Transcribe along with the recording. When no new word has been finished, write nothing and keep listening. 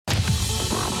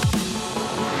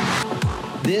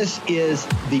This is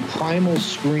the primal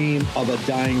scream of a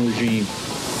dying regime.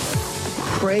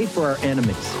 Pray for our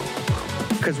enemies,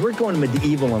 because we're going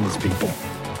medieval on these people.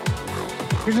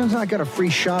 You're just not got a free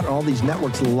shot on all these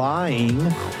networks lying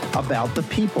about the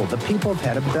people. The people have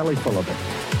had a belly full of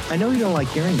it. I know you don't like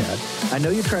hearing that. I know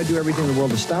you try to do everything in the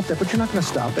world to stop that, but you're not going to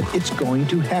stop it. It's going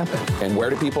to happen. And where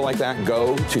do people like that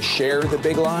go to share the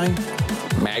big lie?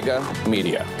 MAGA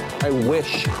media. I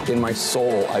wish, in my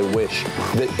soul, I wish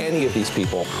that any of these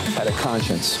people had a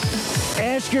conscience.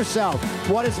 Ask yourself,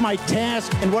 what is my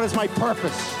task and what is my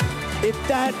purpose? If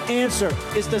that answer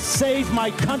is to save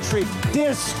my country,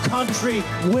 this country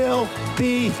will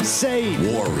be saved.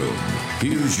 War Room.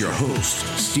 Here's your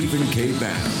host, Stephen K.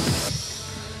 Bannon.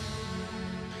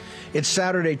 It's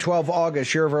Saturday, 12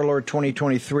 August, year of our Lord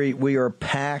 2023. We are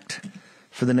packed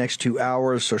for the next 2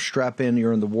 hours, so strap in.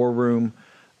 You're in the War Room.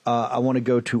 I want to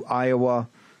go to Iowa.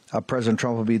 President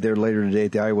Trump will be there later today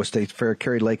at the Iowa State Fair.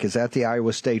 Carrie Lake is at the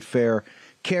Iowa State Fair.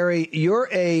 Carrie, you're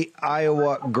a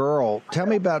Iowa girl. Tell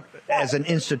me about, as an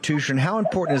institution, how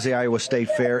important is the Iowa State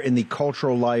Fair in the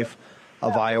cultural life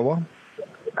of Iowa?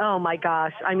 Oh, my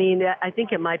gosh. I mean, I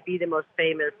think it might be the most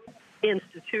famous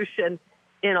institution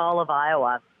in all of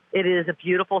Iowa. It is a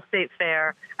beautiful state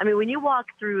fair. I mean, when you walk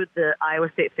through the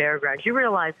Iowa State Fairgrounds, you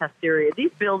realize how serious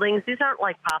these buildings, these aren't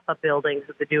like pop-up buildings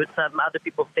that they do at some other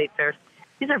people's state fairs.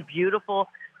 These are beautiful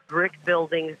brick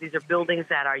buildings. These are buildings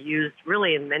that are used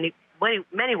really in many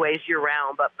ways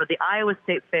year-round. But for the Iowa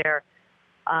State Fair,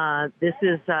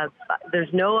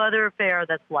 there's no other fair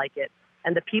that's like it.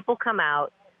 And the people come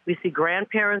out. We see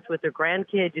grandparents with their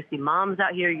grandkids. You see moms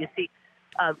out here. You see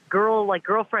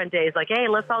girlfriend days, like, hey,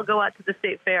 let's all go out to the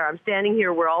state fair. I'm standing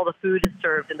here where all the food is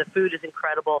served, and the food is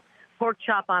incredible. Pork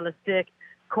chop on a stick,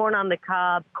 corn on the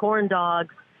cob, corn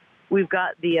dogs. We've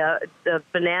got the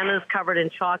bananas covered in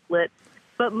chocolate.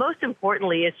 But most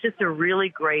importantly, it's just a really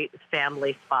great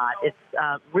family spot.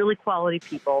 It's really quality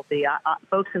people. The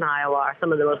folks in Iowa are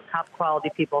some of the most top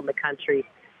quality people in the country,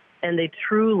 and they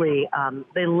truly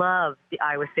they love the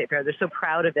Iowa State Fair. They're so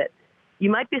proud of it. You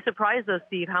might be surprised, though,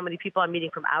 Steve, how many people I'm meeting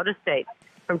from out of state,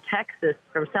 from Texas,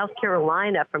 from South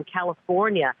Carolina, from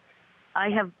California.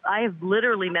 I have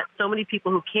literally met so many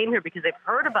people who came here because they've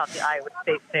heard about the Iowa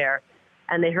State Fair,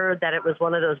 and they heard that it was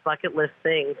one of those bucket list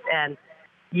things. And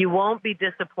you won't be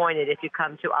disappointed if you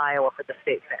come to Iowa for the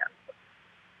state fair.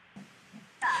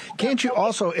 Can't you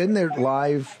also, in their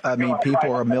live, I mean,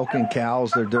 people are milking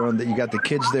cows. They're doing that. You got the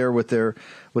kids there with the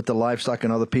livestock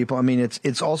and other people. I mean,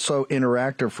 it's also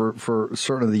interactive for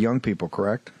certain of the young people,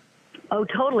 correct? Oh,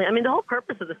 totally. I mean, the whole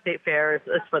purpose of the state fair is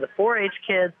for the 4-H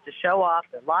kids to show off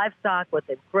their livestock, what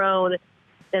they've grown,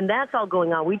 and that's all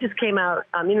going on. We just came out.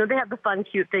 They have the fun,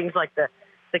 cute things like the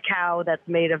cow that's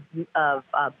made of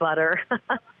butter,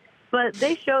 but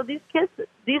they show these kids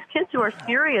who are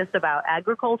serious about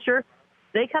agriculture.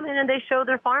 They come in and they show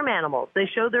their farm animals. They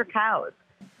show their cows.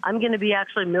 I'm going to be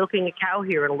actually milking a cow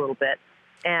here in a little bit,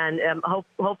 and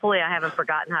hopefully I haven't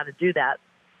forgotten how to do that.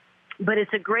 But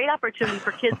it's a great opportunity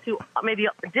for kids who maybe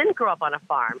didn't grow up on a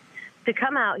farm to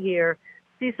come out here,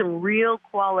 see some real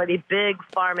quality big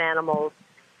farm animals,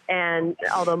 and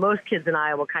although most kids in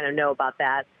Iowa kind of know about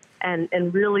that,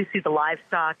 and really see the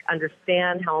livestock,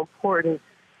 understand how important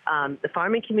the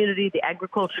farming community, the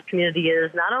agriculture community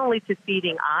is, not only to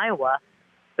feeding Iowa,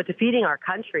 but to feeding our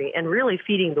country and really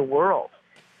feeding the world.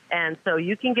 And so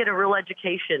you can get a real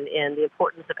education in the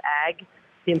importance of ag,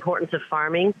 the importance of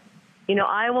farming. You know,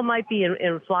 Iowa might be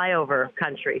in flyover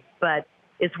country, but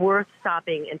it's worth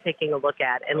stopping and taking a look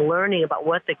at and learning about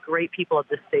what the great people of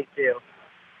this state do.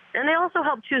 And they also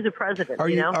help choose a president. Are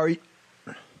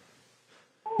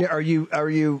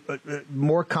you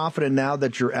more confident now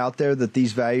that you're out there that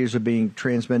these values are being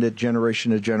transmitted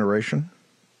generation to generation?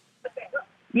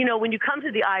 You know, when you come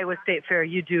to the Iowa State Fair,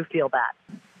 you do feel that.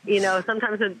 You know,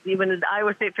 sometimes when the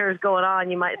Iowa State Fair is going on,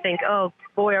 you might think, oh,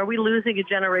 boy, are we losing a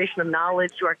generation of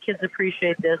knowledge? Do our kids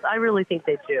appreciate this? I really think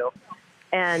they do.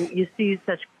 And you see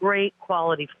such great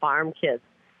quality farm kids.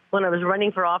 When I was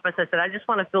running for office, I said, I just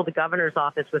want to fill the governor's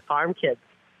office with farm kids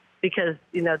because,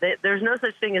 you know, there's no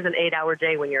such thing as an 8-hour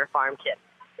day when you're a farm kid.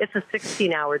 It's a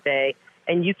 16-hour day,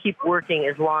 and you keep working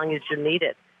as long as you need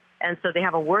it. And so they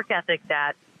have a work ethic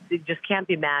that just can't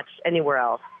be matched anywhere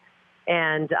else.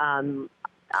 And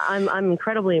I'm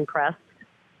incredibly impressed.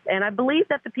 And I believe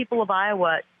that the people of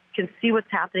Iowa can see what's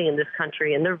happening in this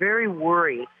country, and they're very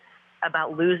worried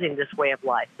about losing this way of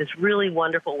life, this really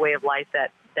wonderful way of life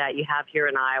that you have here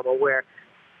in Iowa, where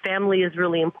family is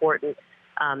really important,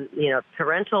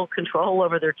 parental control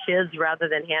over their kids rather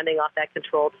than handing off that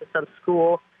control to some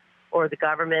school or the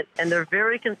government. And they're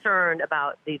very concerned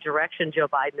about the direction Joe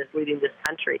Biden is leading this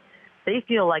country. they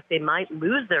feel like they might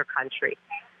lose their country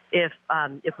if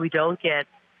we don't get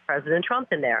President Trump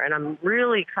in there. And I'm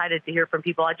really excited to hear from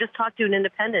people. I just talked to an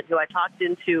independent who I talked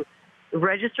into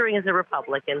registering as a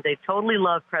Republican. They totally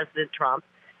love President Trump.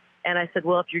 And I said,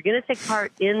 well, if you're going to take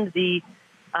part in the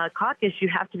caucus, you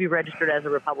have to be registered as a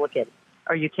Republican,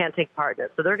 or you can't take part in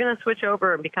it. So they're going to switch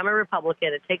over and become a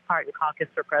Republican and take part in caucus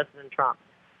for President Trump.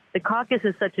 The caucus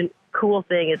is such a cool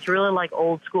thing. It's really like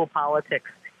old school politics,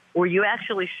 where you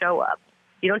actually show up.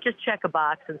 You don't just check a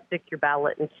box and stick your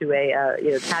ballot into a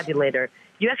tabulator.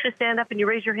 You actually stand up and you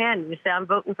raise your hand and you say, I'm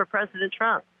voting for President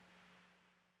Trump.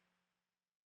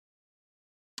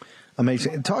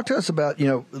 Amazing. Talk to us about,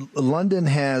 London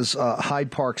has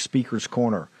Hyde Park Speaker's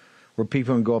Corner, where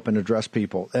people can go up and address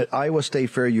people. At Iowa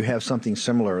State Fair, you have something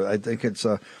similar. I think it's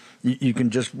you can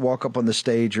just walk up on the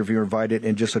stage, or if you're invited,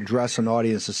 and just address an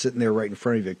audience that's sitting there right in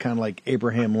front of you, kind of like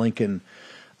Abraham Lincoln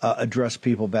addressed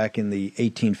people back in the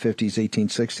 1850s,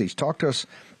 1860s. Talk to us,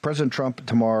 President Trump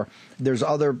tomorrow. There's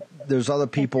other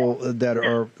people that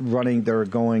are running, that are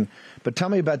going. But tell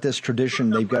me about this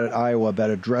tradition they've got at Iowa about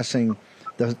addressing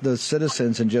the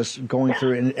citizens and just going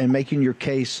through and making your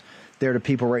case there to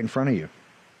people right in front of you.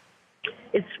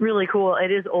 It's really cool. It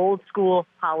is old school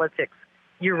politics.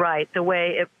 You're right. The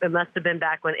way it must have been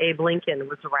back when Abe Lincoln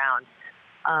was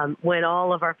around, when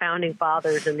all of our founding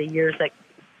fathers in the years that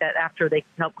after they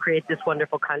helped create this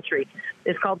wonderful country.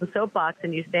 It's called the soapbox,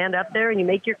 and you stand up there and you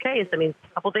make your case. I mean,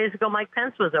 a couple days ago, Mike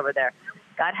Pence was over there,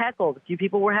 got heckled. A few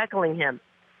people were heckling him.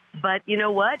 But you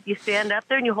know what? You stand up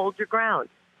there and you hold your ground.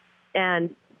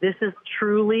 And this is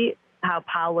truly how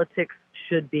politics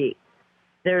should be.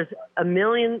 There's a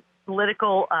million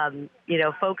political,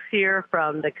 folks here,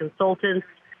 from the consultants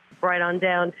right on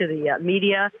down to the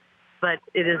media. But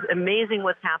it is amazing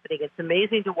what's happening. It's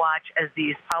amazing to watch as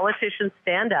these politicians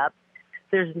stand up.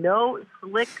 There's no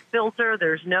slick filter.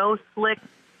 There's no slick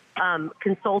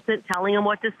consultant telling them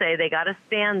what to say. They got to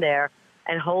stand there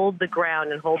and hold the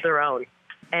ground and hold their own.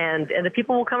 And the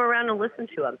people will come around and listen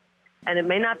to them. And it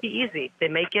may not be easy. They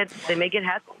may get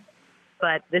heckled.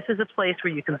 But this is a place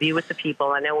where you can be with the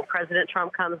people. I know when President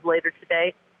Trump comes later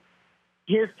today,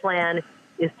 his plan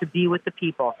is to be with the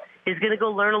people. He's going to go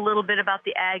learn a little bit about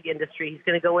the ag industry. He's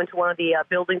going to go into one of the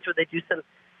buildings where they do some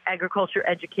agriculture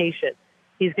education.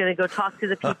 He's going to go talk to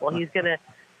the people. He's going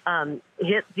to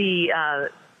hit the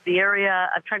area.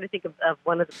 I'm trying to think of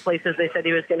one of the places they said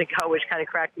he was going to go, which kind of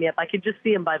cracked me up. I could just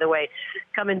see him, by the way,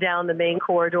 coming down the main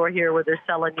corridor here where they're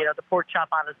selling, the pork chop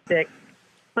on a stick.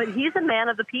 But he's a man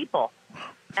of the people,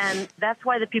 and that's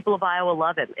why the people of Iowa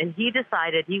love him. And he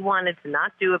decided he wanted to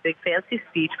not do a big fancy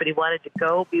speech, but he wanted to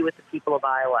go be with the people of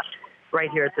Iowa right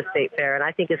here at the State Fair. And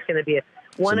I think it's going to be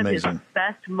one of his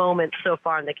best moments so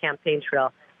far in the campaign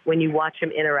trail when you watch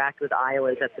him interact with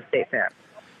Iowans at the State Fair.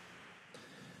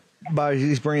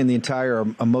 He's bringing the entire,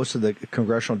 most of the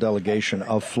congressional delegation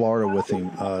of Florida with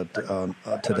him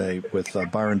today, with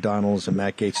Byron Donalds and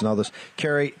Matt Gaetz and others.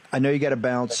 Carrie, I know you got to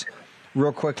bounce.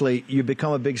 Real quickly, you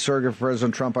become a big surrogate for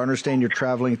President Trump. I understand you're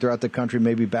traveling throughout the country,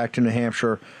 maybe back to New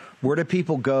Hampshire. Where do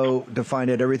people go to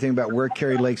find out everything about where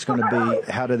Carrie Lake's going to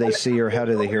be? How do they see her? How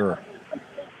do they hear her?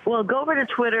 Well, go over to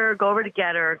Twitter, go over to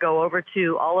Getter, go over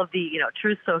to all of the,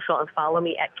 Truth Social, and follow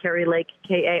me at Carrie Lake,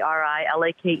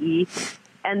 KARILAKE.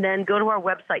 And then go to our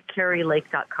website,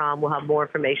 carrielake.com. We'll have more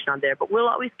information on there. But we'll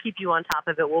always keep you on top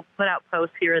of it. We'll put out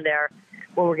posts here and there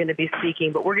where we're going to be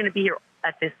speaking. But we're going to be here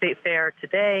at the State Fair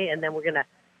today, and then we're going to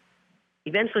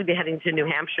eventually be heading to New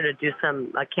Hampshire to do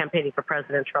some campaigning for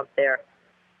President Trump there.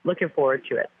 Looking forward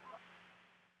to it.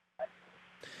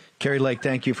 Carrie Lake,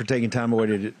 thank you for taking time away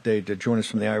today to join us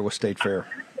from the Iowa State Fair.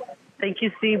 Thank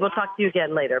you, Steve. We'll talk to you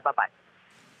again later. Bye-bye.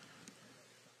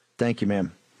 Thank you,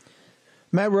 ma'am.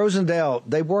 Matt Rosendale,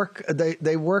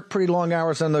 they work pretty long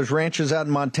hours on those ranches out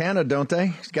in Montana, don't they?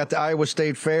 You got the Iowa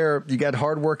State Fair. You got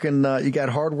hardworking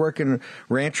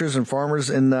ranchers and farmers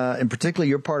in particularly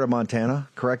your part of Montana,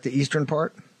 correct? The eastern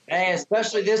part. Hey,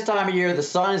 especially this time of year, the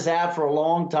sun is out for a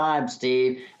long time,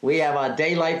 Steve. We have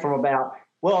daylight from about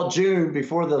June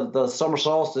before the summer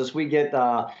solstice. We get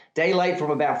daylight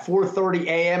from about 4:30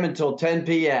 a.m. until 10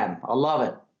 p.m. I love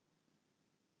it.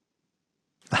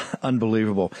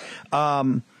 Unbelievable.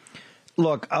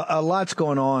 Look, a lot's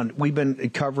going on. We've been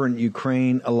covering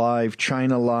Ukraine alive,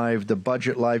 China live, the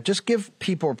budget live. Just give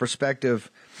people a perspective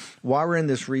while we're in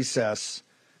this recess.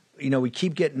 We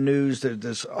keep getting news.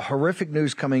 There's horrific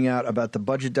news coming out about the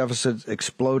budget deficit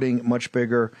exploding much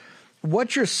bigger.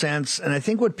 What's your sense? And I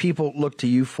think what people look to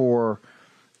you for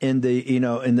in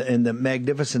the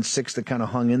Magnificent Six that kind of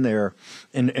hung in there,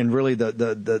 and really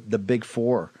the big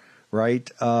four.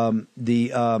 Right.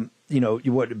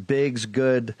 Big's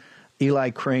good.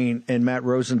 Eli Crane and Matt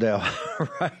Rosendale,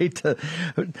 right?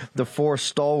 The four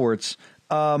stalwarts.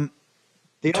 Talk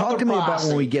to me about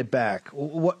when we get back.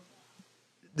 What?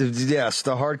 Yes,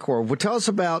 the hardcore. Well, tell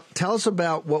us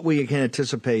about what we can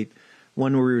anticipate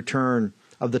when we return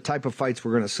of the type of fights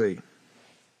we're going to see.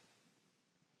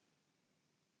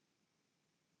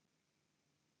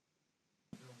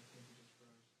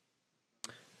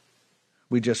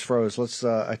 We just froze. Let's.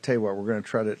 I tell you what, we're going to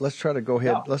try to. Let's try to go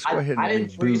ahead. No, let's go ahead I and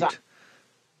didn't freeze.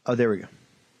 Oh, there we go.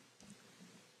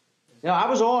 No, I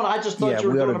was on. I just thought you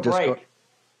were doing a break.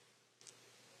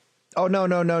 Oh no!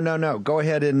 Go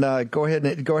ahead and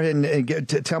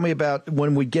tell me about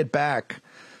when we get back.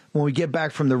 When we get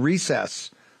back from the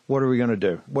recess, what are we going to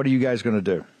do? What are you guys going to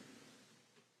do?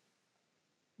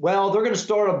 Well, they're going to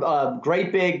start a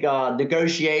great big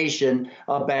negotiation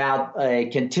about a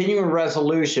continuing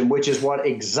resolution, which is what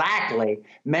exactly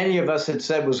many of us had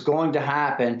said was going to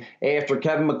happen after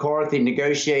Kevin McCarthy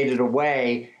negotiated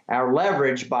away our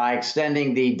leverage by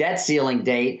extending the debt ceiling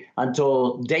date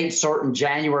until date certain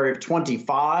January of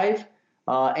 25,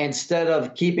 instead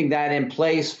of keeping that in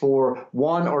place for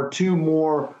one or two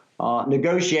more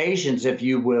negotiations, if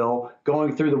you will,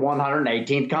 going through the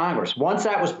 118th Congress. Once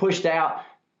that was pushed out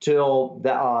till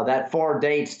that far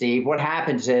date, Steve, what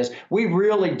happens is we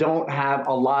really don't have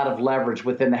a lot of leverage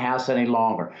within the House any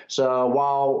longer. So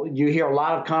while you hear a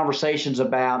lot of conversations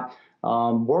about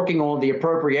working on the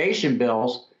appropriation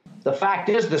bills, the fact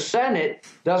is the Senate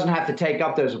doesn't have to take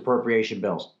up those appropriation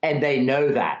bills, and they know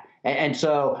that. And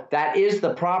so that is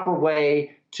the proper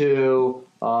way to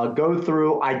go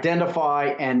through, identify,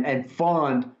 and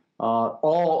fund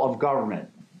all of government.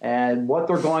 And what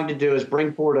they're going to do is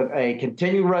bring forward a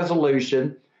continuing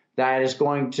resolution that is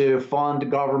going to fund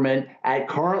government at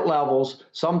current levels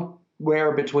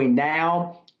somewhere between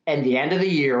now and the end of the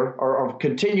year, or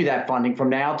continue that funding from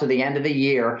now to the end of the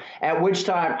year, at which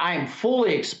time I am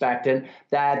fully expectant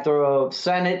that the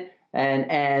Senate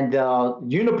and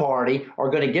Uniparty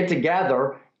are going to get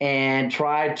together and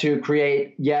try to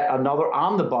create yet another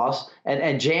omnibus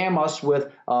and jam us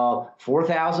with a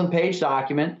 4,000-page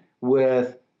document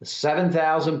with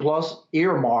 7,000 plus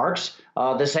earmarks,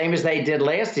 the same as they did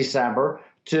last December,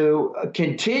 to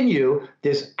continue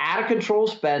this out-of-control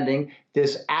spending,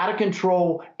 this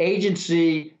out-of-control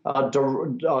agency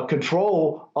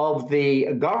control of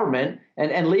the government,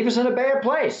 and leave us in a bad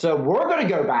place. So we're going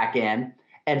to go back in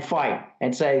and fight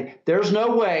and say there's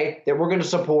no way that we're going to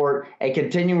support a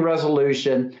continuing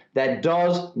resolution that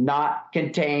does not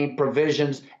contain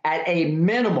provisions at a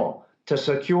minimum to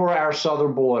secure our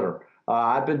southern border.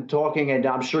 I've been talking, and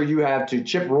I'm sure you have, to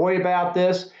Chip Roy about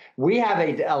this. We have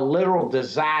a literal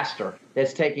disaster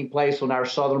that's taking place on our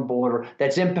southern border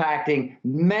that's impacting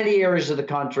many areas of the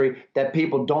country that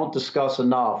people don't discuss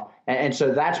enough. And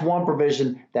so that's one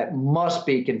provision that must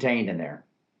be contained in there.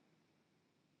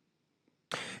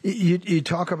 You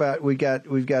talk about we've got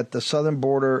the southern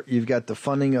border, you've got the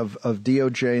funding of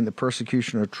DOJ and the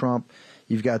persecution of Trump,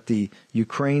 you've got the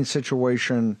Ukraine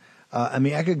situation. I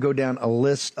mean, I could go down a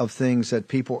list of things that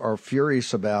people are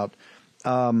furious about.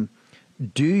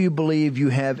 Do you believe you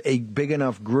have a big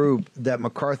enough group that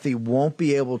McCarthy won't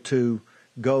be able to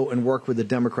go and work with the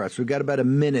Democrats? We've got about a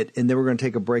minute, and then we're going to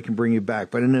take a break and bring you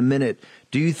back. But in a minute,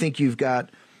 do you think you've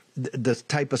got the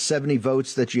type of 70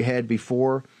 votes that you had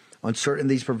before on certain of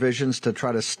these provisions to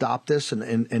try to stop this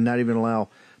and not even allow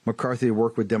McCarthy to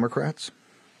work with Democrats?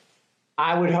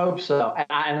 I would hope so,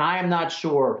 and I am not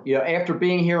sure. You know, after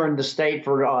being here in the state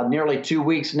for nearly 2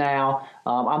 weeks now,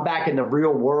 I'm back in the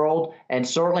real world, and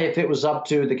certainly if it was up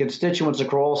to the constituents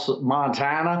across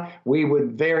Montana, we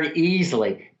would very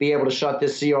easily be able to shut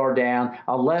this CR down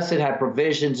unless it had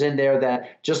provisions in there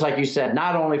that, just like you said,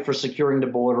 not only for securing the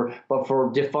border, but for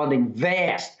defunding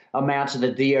vast amounts of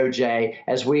the DOJ,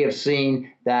 as we have seen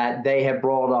that they have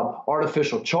brought up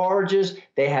artificial charges,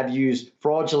 they have used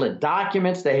fraudulent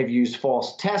documents, they have used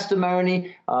false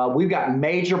testimony. We've got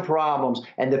major problems,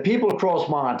 and the people across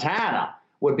Montana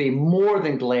would be more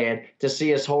than glad to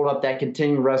see us hold up that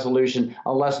continuing resolution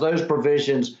unless those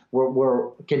provisions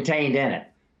were contained in it.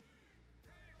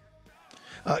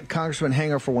 Congressman,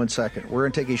 hang on for 1 second. We're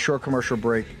going to take a short commercial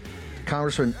break.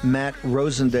 Congressman Matt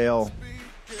Rosendale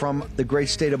from the great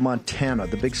state of Montana,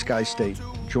 the Big Sky State,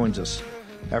 joins us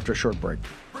after a short break.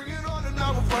 Bring it on and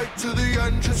I will fight to the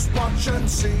end, just watch and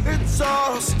see. It's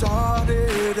all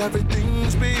started,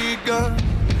 everything's begun,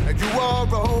 and you are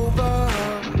over,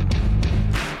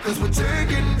 'cause we're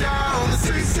taking down the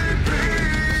CCP.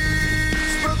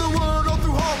 Spread the word all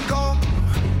through Hong Kong.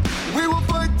 We will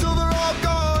fight till they're all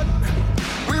gone.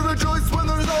 We rejoice when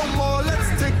there's no more.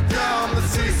 Let's take down the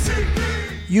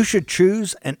CCP. You should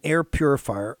choose an air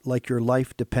purifier like your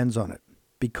life depends on it,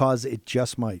 because it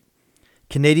just might.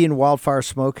 Canadian wildfire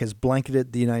smoke has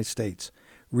blanketed the United States,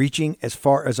 reaching as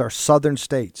far as our southern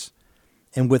states.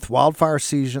 And with wildfire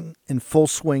season in full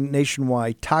swing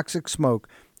nationwide, toxic smoke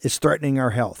is threatening our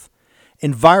health.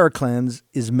 EnviroCleanse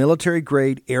is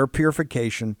military-grade air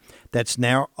purification that's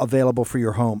now available for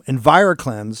your home.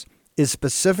 EnviroCleanse is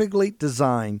specifically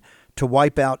designed to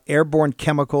wipe out airborne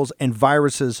chemicals and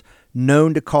viruses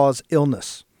known to cause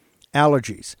illness,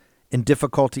 allergies, and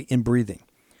difficulty in breathing.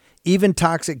 Even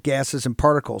toxic gases and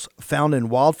particles found in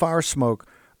wildfire smoke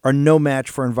are no match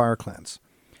for EnviroCleanse.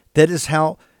 That is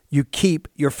how you keep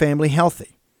your family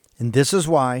healthy. And this is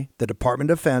why the Department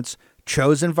of Defense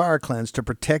chose EnviroCleanse to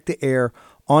protect the air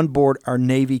on board our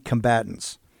Navy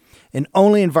combatants. And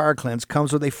only EnviroCleanse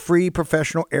comes with a free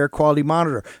professional air quality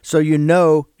monitor, so you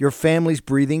know your family's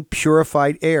breathing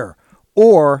purified air,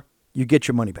 or you get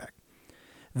your money back.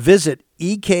 Visit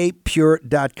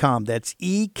ekpure.com. That's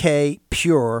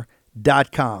ekpure.com.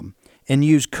 And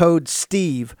use code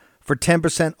STEVE for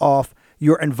 10% off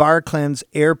your EnviroCleanse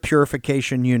air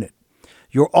purification unit.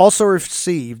 You'll also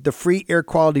receive the free air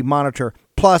quality monitor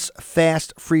plus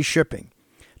fast free shipping.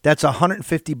 That's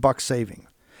 $150 saving.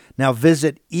 Now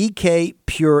visit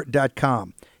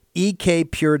ekpure.com.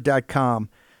 ekpure.com.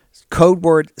 Code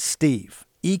word Steve.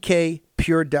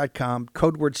 ekpure.com.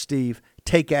 Code word Steve.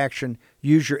 Take action.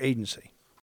 Use your agency.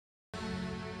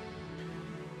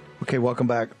 Okay, welcome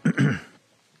back.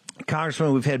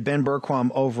 Congressman, we've had Ben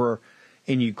Bergquam over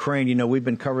in Ukraine. You know, we've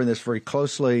been covering this very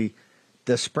closely.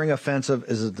 The spring offensive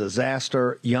is a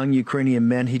disaster. Young Ukrainian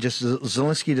men,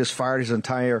 Zelensky just fired his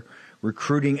entire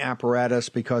recruiting apparatus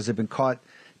because they've been caught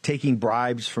taking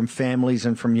bribes from families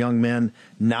and from young men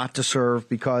not to serve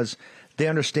because they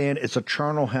understand it's a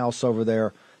charnel house over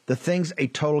there. The thing's a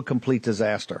total, complete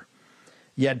disaster.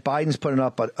 Yet Biden's putting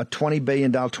up a $20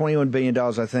 billion, $21 billion,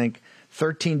 I think,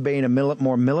 $13 billion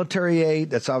more military aid.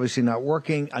 That's obviously not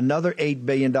working. Another $8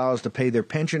 billion to pay their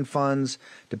pension funds,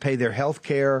 to pay their health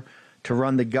care, to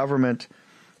run the government.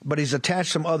 But he's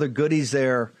attached some other goodies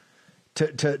there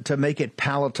to make it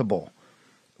palatable.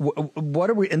 What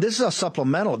are we? And this is a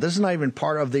supplemental. This is not even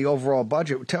part of the overall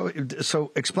budget.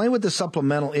 So explain what the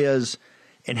supplemental is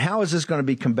and how is this going to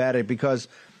be combated? Because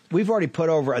we've already put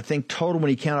over, I think, total,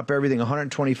 when you count up everything,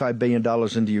 $125 billion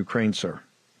into Ukraine, sir.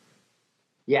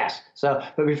 Yes. So,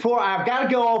 but before, I've got to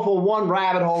go off on one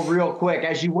rabbit hole real quick.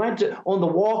 As you went on the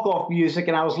walk-off music,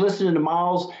 and I was listening to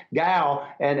Miles Gow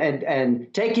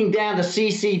and taking down the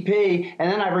CCP,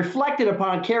 and then I reflected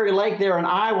upon Kerry Lake there in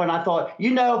Iowa, and I thought,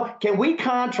 can we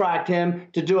contract him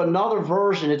to do another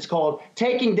version? It's called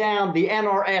Taking Down the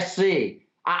NRSC.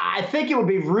 I think it would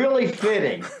be really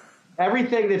fitting,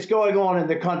 everything that's going on in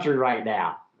the country right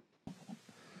now.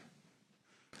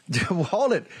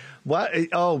 Hold it. What?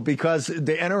 Oh, because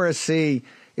the NRSC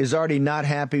is already not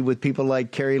happy with people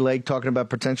like Kerry Lake talking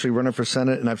about potentially running for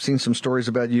Senate, and I've seen some stories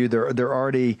about you. They're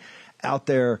already out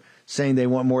there saying they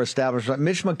want more establishment.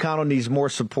 Mitch McConnell needs more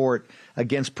support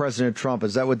against President Trump.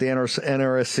 Is that what the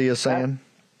NRSC is saying?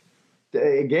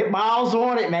 Get Miles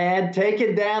on it, man.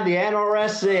 Taking down the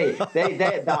NRSC.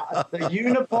 The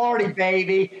uniparty,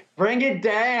 baby. Bring it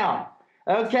down.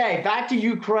 Okay, back to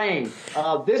Ukraine.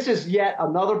 This is yet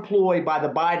another ploy by the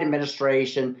Biden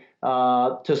administration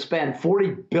to spend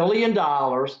 $40 billion,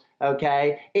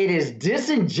 okay? It is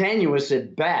disingenuous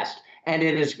at best, and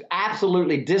it is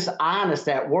absolutely dishonest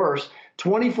at worst.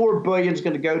 $24 billion is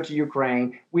going to go to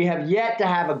Ukraine. We have yet to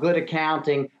have a good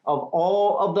accounting of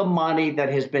all of the money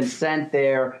that has been sent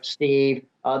there, Steve.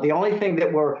 The only thing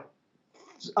that we're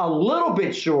a little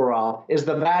bit sure of is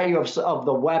the value of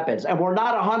the weapons. And we're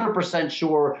not 100%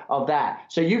 sure of that.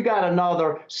 So you've got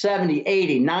another 70,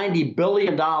 80, 90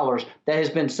 billion dollars that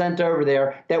has been sent over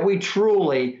there that we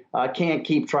truly can't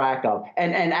keep track of.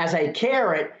 And as a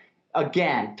carrot,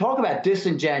 again, talk about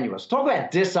disingenuous, talk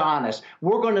about dishonest.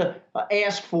 We're going to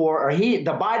ask for, the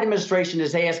Biden administration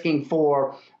is asking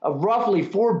for roughly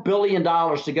 $4 billion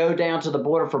to go down to the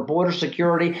border for border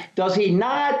security. Does he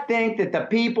not think that the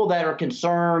people that are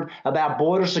concerned about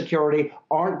border security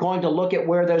aren't going to look at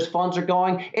where those funds are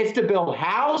going? It's to build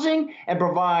housing and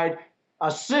provide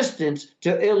assistance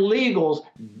to illegals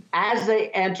as they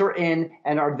enter in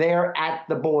and are there at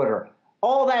the border.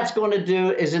 All that's going to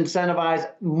do is incentivize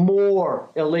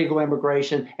more illegal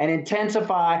immigration and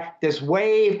intensify this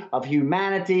wave of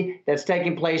humanity that's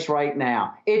taking place right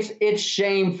now. It's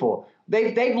shameful.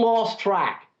 They've lost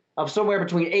track of somewhere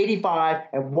between 85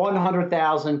 and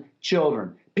 100,000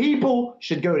 children. People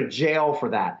should go to jail for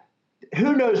that.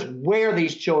 who knows where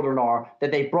these children are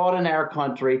that they brought in our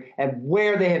country and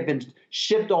where they have been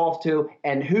shipped off to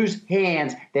and whose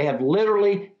hands they have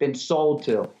literally been sold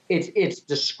to. It's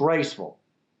disgraceful.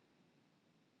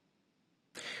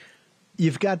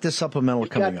 You've got this supplemental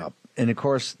coming up. And of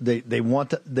course, they want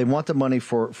the money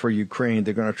for Ukraine.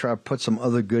 They're going to try to put some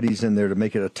other goodies in there to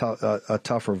make it a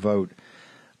tougher vote.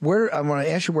 I want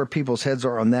to ask you where people's heads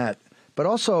are on that, but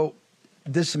also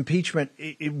this impeachment.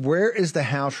 Where is the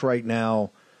House right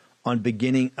now on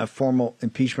beginning a formal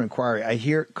impeachment inquiry? I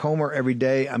hear Comer every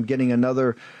day. I'm getting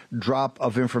another drop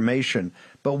of information.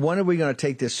 But when are we going to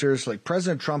take this seriously?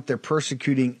 President Trump, they're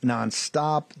persecuting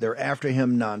nonstop. They're after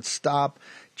him nonstop.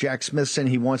 Jack Smith said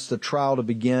he wants the trial to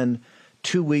begin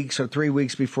 2 weeks or 3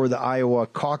 weeks before the Iowa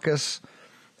caucus.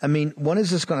 I mean, when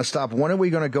is this going to stop? When are we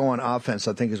going to go on offense,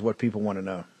 I think is what people want to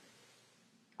know.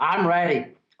 I'm ready.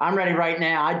 I'm ready right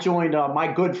now. I joined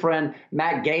my good friend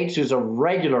Matt Gaetz, who's a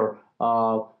regular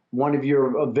one of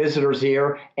your visitors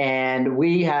here, and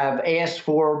we have asked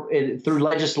for, through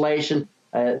legislation,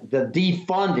 the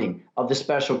defunding of the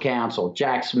special counsel,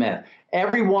 Jack Smith.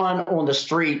 Everyone on the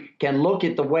street can look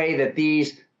at the way that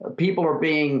these people are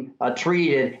being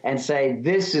treated and say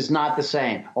this is not the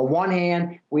same. On one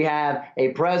hand, we have a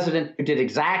president who did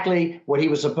exactly what he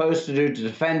was supposed to do to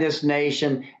defend this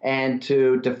nation and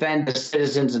to defend the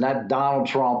citizens, and that's Donald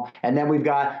Trump. And then we've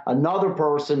got another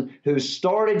person who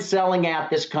started selling out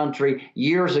this country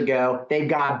years ago. They've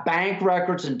got bank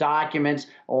records and documents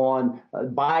on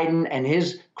Biden and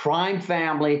his crime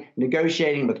family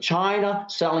negotiating with China,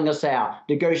 selling us out,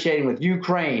 negotiating with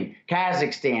Ukraine,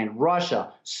 Kazakhstan,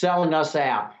 Russia, selling us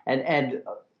out, and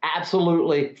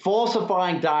absolutely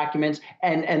falsifying documents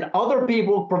and other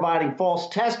people providing false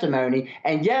testimony.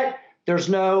 And yet there's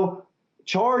no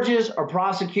charges or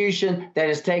prosecution that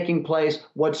is taking place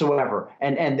whatsoever.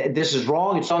 And this is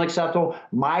wrong. It's unacceptable.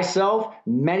 Myself,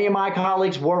 many of my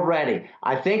colleagues were ready.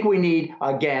 I think we need,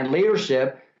 again,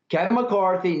 leadership. Kevin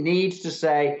McCarthy needs to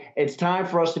say it's time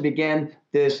for us to begin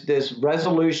this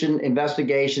resolution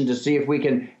investigation to see if we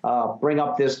can bring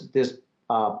up this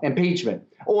impeachment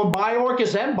on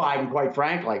Mayorkas and Biden, quite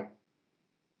frankly.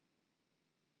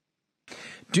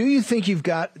 Do you think you've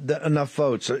got enough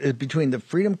votes between the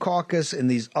Freedom Caucus and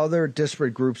these other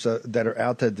disparate groups that are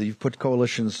out there that you've put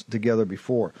coalitions together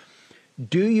before?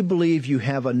 Do you believe you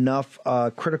have enough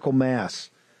critical mass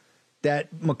that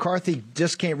McCarthy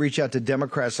just can't reach out to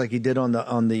Democrats like he did on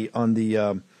the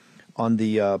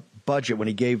budget when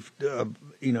he gave Biden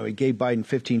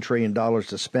 $15 trillion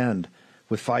to spend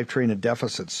with $5 trillion in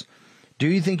deficits? Do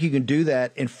you think you can do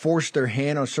that and force their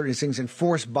hand on certain things and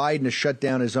force Biden to shut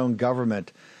down his own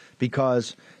government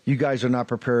because you guys are not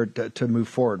prepared to move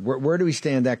forward? Where do we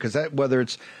stand that? Because whether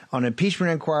it's on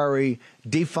impeachment inquiry,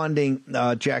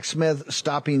 defunding Jack Smith,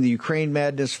 stopping the Ukraine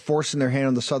madness, forcing their hand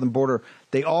on the southern border,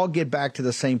 they all get back to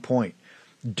the same point.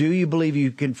 Do you believe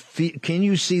you can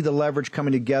you see the leverage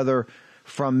coming together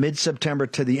from mid-September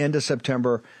to the end of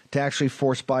September to actually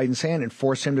force Biden's hand and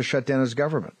force him to shut down his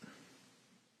government?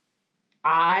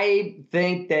 I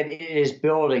think that it is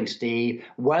building, Steve.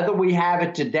 Whether we have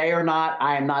it today or not,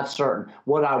 I am not certain.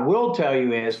 What I will tell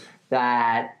you is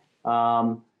that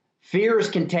fear is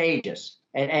contagious.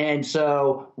 And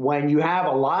so when you have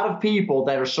a lot of people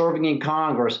that are serving in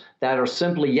Congress that are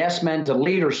simply yes men to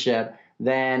leadership,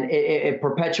 then it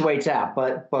perpetuates that.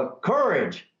 But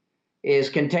courage is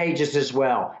contagious as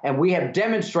well. And we have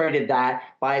demonstrated that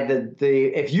by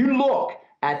if you look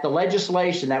at the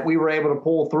legislation that we were able to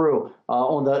pull through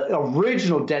on the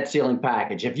original debt ceiling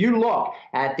package. If you look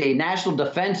at the National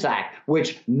Defense Act,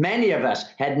 which many of us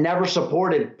had never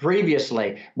supported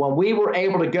previously, when we were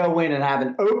able to go in and have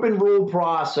an open rule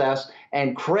process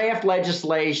and craft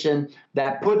legislation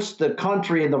that puts the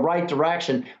country in the right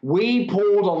direction, we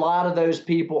pulled a lot of those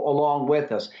people along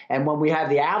with us. And when we have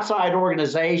the outside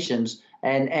organizations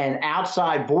and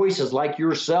outside voices like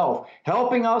yourself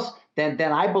helping us, then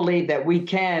I believe that we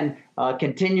can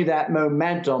continue that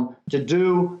momentum to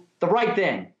do the right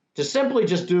thing, to simply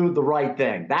just do the right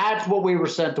thing. That's what we were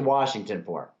sent to Washington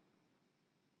for.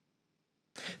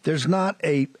 There's not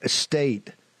a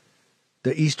state,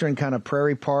 the eastern kind of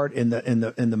prairie part in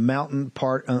the mountain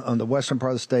part on the western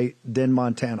part of the state, then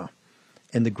Montana,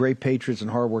 and the great patriots and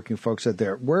hardworking folks out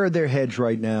there. Where are their heads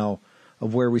right now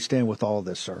of where we stand with all of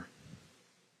this, sir?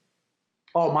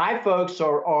 Oh, my folks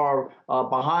are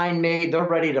behind me. They're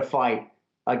ready to fight.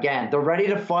 Again, they're ready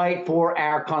to fight for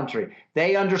our country.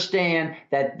 They understand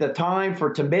that the time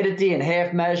for timidity and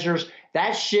half measures,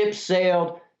 that ship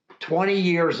sailed 20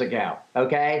 years ago,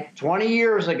 okay? 20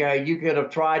 years ago, you could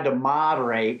have tried to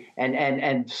moderate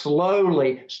and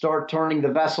slowly start turning the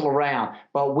vessel around.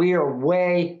 But we are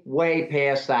way, way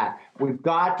past that. We've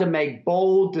got to make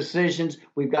bold decisions.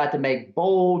 We've got to make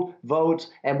bold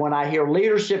votes. And when I hear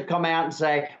leadership come out and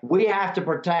say, we have to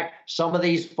protect some of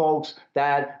these folks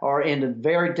that are in the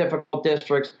very difficult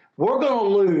districts, we're going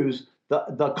to lose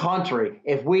the country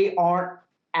if we aren't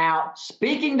out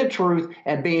speaking the truth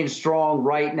and being strong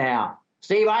right now.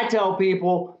 Steve, I tell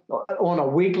people on a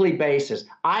weekly basis,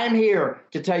 I am here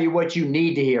to tell you what you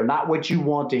need to hear, not what you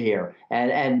want to hear.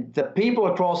 And the people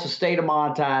across the state of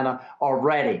Montana are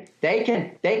ready. They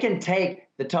can take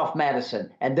the tough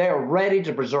medicine, and they're ready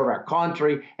to preserve our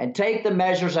country and take the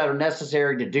measures that are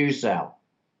necessary to do so.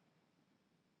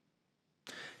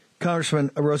 Congressman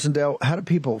Rosendale, how do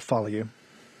people follow you?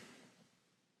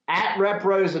 At Rep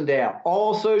Rosendale,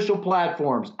 all social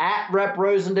platforms, at Rep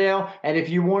Rosendale. And if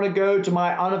you want to go to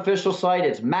my unofficial site,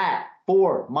 it's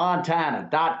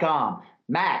mattformontana.com.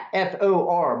 Matt,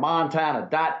 F-O-R,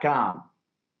 Montana.com.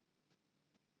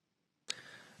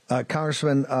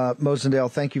 Congressman Rosendale,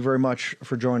 thank you very much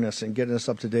for joining us and getting us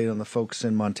up to date on the folks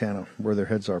in Montana, where their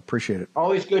heads are. Appreciate it.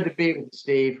 Always good to be with you,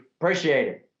 Steve. Appreciate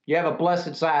it. You have a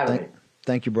blessed Saturday.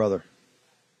 Thank you, brother.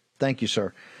 Thank you,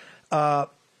 sir.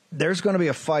 There's going to be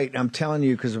a fight. I'm telling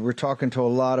you, because we're talking to a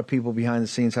lot of people behind the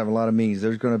scenes, having a lot of meetings.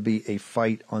 There's going to be a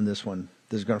fight on this one.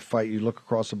 There's going to fight. You look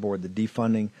across the board, the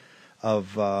defunding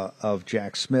of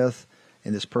Jack Smith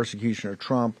and this persecution of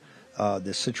Trump,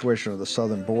 this situation of the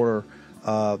southern border,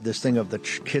 this thing of the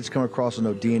kids coming across with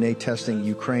no DNA testing,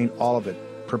 Ukraine, all of it.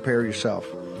 Prepare yourself.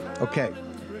 Okay,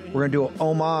 we're going to do an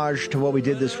homage to what we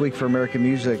did this week for American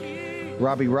music.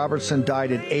 Robbie Robertson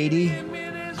died at 80.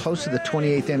 Close to the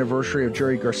 28th anniversary of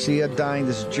Jerry Garcia dying.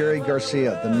 This is Jerry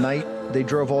Garcia, The Night They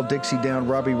Drove All Dixie Down,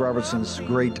 Robbie Robertson's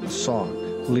great song.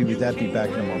 We'll leave you with that. Be back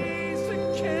in a moment.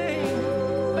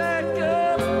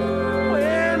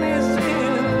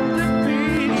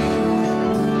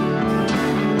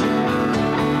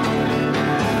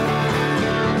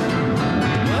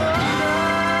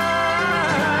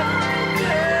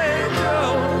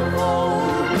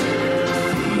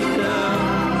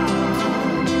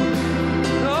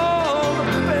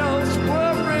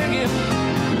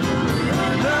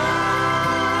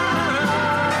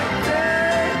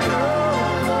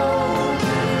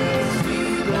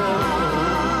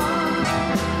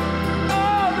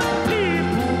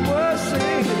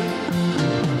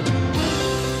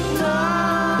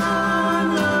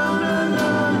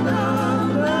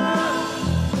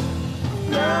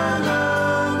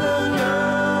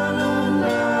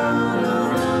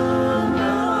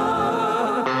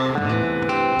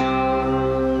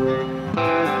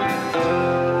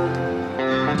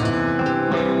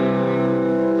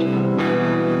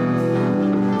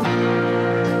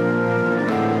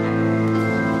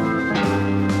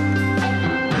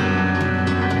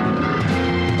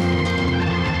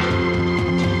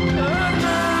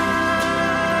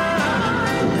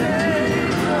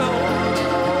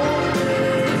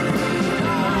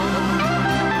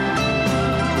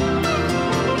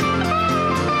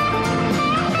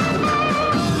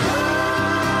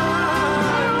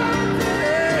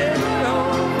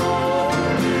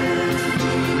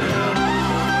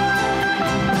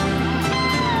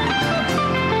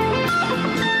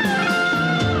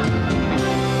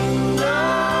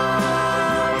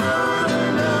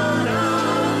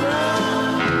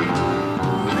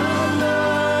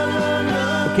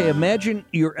 Imagine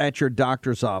you're at your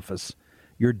doctor's office.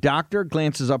 Your doctor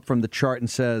glances up from the chart and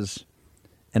says,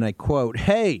 and I quote,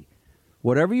 "Hey,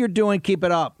 whatever you're doing, keep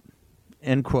it up,"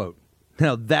 end quote.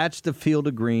 Now, that's the Field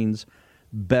of Greens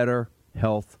Better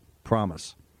Health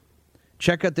Promise.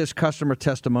 Check out this customer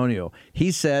testimonial.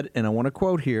 He said, and I want to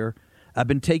quote here, "I've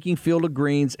been taking Field of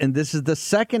Greens, and this is the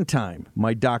second time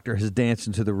my doctor has danced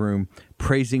into the room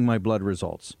praising my blood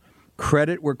results.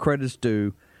 Credit where credit's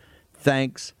due.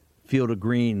 Thanks, Field of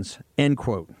Greens," end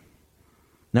quote.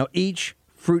 Now, each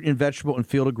fruit and vegetable in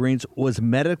Field of Greens was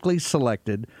medically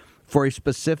selected for a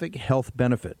specific health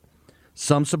benefit.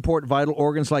 Some support vital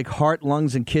organs like heart,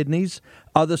 lungs, and kidneys.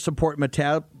 Others support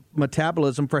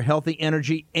metabolism for healthy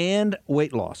energy and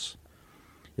weight loss.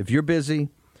 If you're busy,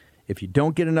 if you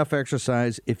don't get enough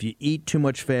exercise, if you eat too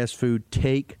much fast food,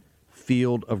 take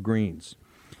Field of Greens.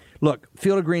 Look,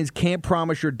 Field of Greens can't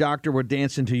promise your doctor will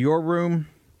dance into your room,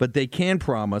 but they can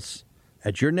promise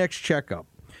at your next checkup,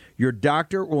 your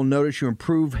doctor will notice you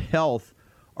improve health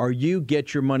or you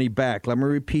get your money back. Let me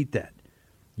repeat that.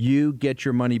 You get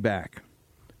your money back.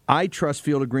 I trust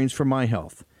Field of Greens for my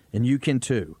health, and you can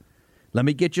too. Let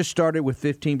me get you started with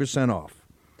 15% off.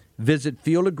 Visit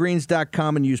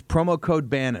fieldofgreens.com and use promo code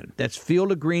Bannon. That's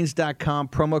fieldofgreens.com,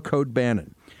 promo code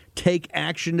Bannon. Take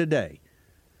action today.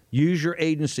 Use your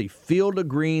agency,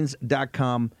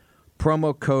 fieldofgreens.com,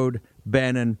 promo code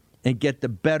Bannon, and get the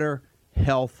better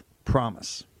health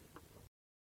promise.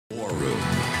 War Room.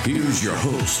 Here's your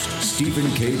host,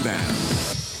 Stephen K. Bannon.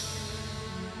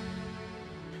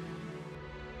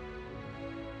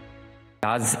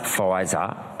 Does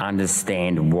Pfizer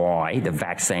understand why the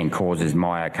vaccine causes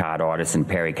myocarditis and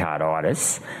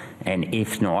pericarditis? And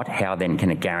if not, how then can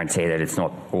it guarantee that it's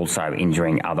not also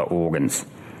injuring other organs?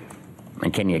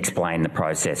 And can you explain the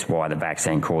process why the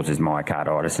vaccine causes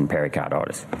myocarditis and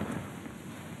pericarditis?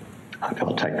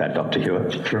 I'll take that, Dr.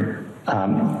 Hewitt. Sure.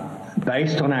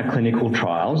 Based on our clinical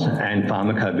trials and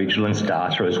pharmacovigilance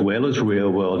data, as well as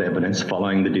real-world evidence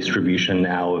following the distribution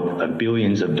now of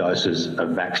billions of doses of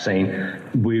vaccine,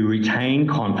 we retain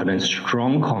confidence,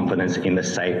 strong confidence in the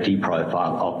safety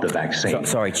profile of the vaccine.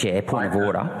 Sorry, Chair, point of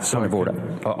order.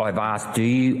 I've asked, do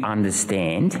you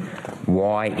understand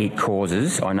why it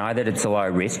causes, I know that it's a low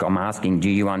risk, I'm asking, do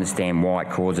you understand why it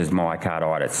causes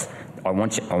myocarditis? I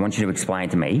want you to explain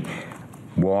to me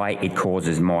why it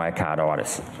causes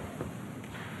myocarditis.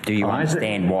 Do you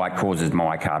understand why it causes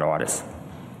myocarditis?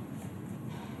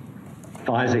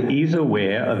 Pfizer is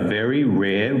aware of very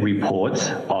rare reports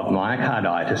of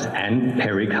myocarditis and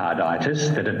pericarditis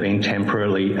that have been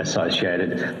temporarily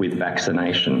associated with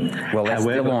vaccination. Well, that's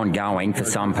still ongoing for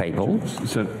some people.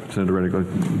 Senator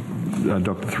Reddick,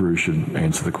 Dr. Through should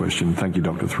answer the question. Thank you,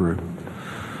 Dr. Through.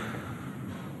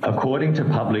 According to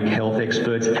public health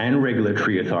experts and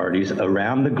regulatory authorities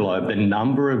around the globe, the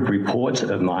number of reports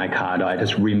of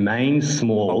myocarditis remains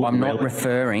small. I'm not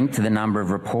referring to the number of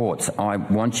reports. I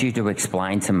want you to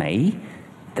explain to me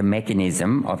the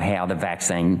mechanism of how the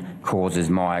vaccine causes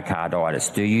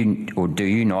myocarditis. Do you or do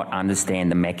you not understand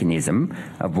the mechanism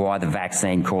of why the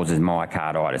vaccine causes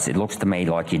myocarditis? It looks to me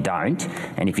like you don't.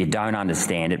 And if you don't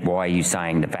understand it, why are you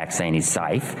saying the vaccine is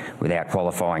safe without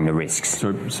qualifying the risks?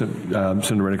 So,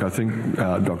 Senator Reddick, I think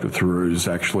Dr. Through is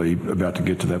actually about to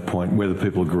get to that point. Whether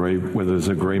people agree, whether there's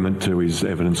agreement to his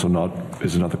evidence or not,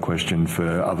 is another question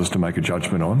for others to make a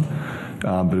judgment on.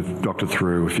 But if Dr.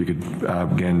 Through, if you could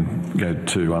again go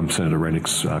to Senator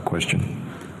Reddick's question.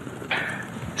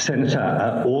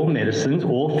 Senator, all medicines,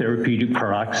 all therapeutic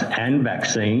products and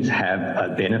vaccines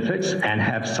have benefits and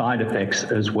have side effects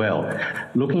as well.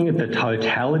 Looking at the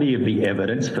totality of the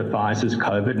evidence for Pfizer's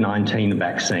COVID-19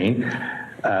 vaccine,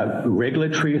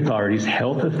 regulatory authorities,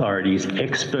 health authorities,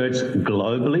 experts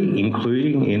globally,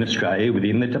 including in Australia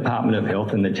within the Department of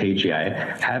Health and the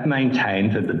TGA, have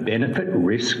maintained that the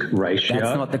benefit-risk ratio...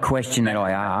 That's not the question that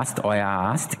I asked. I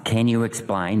asked, can you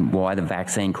explain why the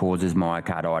vaccine causes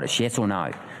myocarditis? Yes or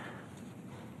no?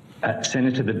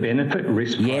 Senator, the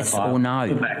benefit-risk profile... Yes or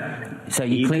no? So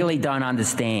you clearly don't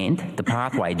understand the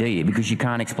pathway, do you? Because you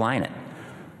can't explain it.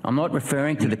 I'm not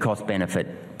referring to the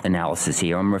cost-benefit analysis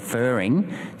here. I'm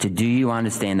referring to, do you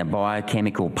understand the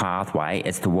biochemical pathway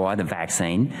as to why the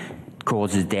vaccine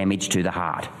causes damage to the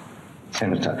heart?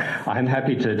 Senator, I'm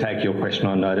happy to take your question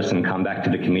on notice and come back to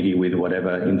the committee with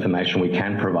whatever information we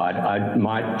can provide. I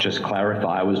might just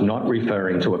clarify, I was not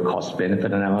referring to a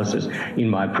cost-benefit analysis in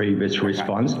my previous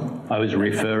response. I was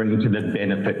referring to the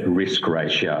benefit-risk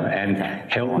ratio, and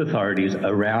health authorities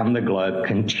around the globe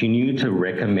continue to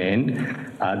recommend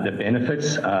the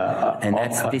benefits.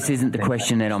 This isn't the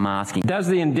question that I'm asking. Does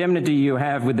the indemnity you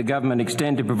have with the government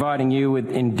extend to providing you with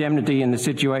indemnity in the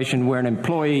situation where an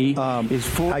employee is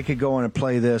for... I could go on and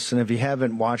play this, and if you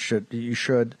haven't watched it, you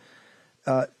should.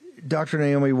 Dr.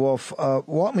 Naomi Wolf,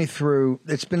 walk me through,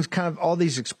 it's been kind of all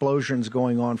these explosions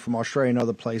going on from Australia and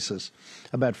other places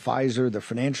about Pfizer, the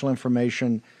financial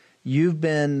information. You've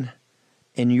been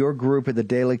in your group at the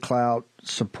Daily Clout,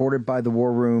 supported by the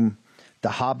War Room, the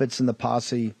Hobbits and the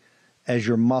Posse, as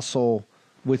your muscle,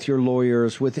 with your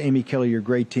lawyers, with Amy Kelly, your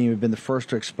great team, have been the first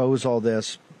to expose all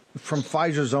this from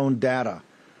Pfizer's own data.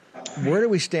 Where do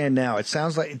we stand now? It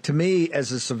sounds like, to me,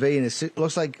 as a civilian, it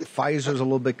looks like Pfizer's a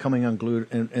little bit coming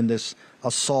unglued in this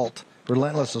assault,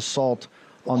 relentless assault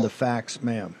on the facts,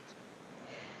 ma'am.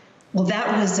 Well,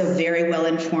 that was a very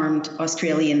well-informed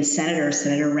Australian senator,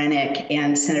 Senator Rennick,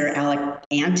 and Senator Alec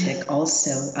Antic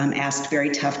also asked very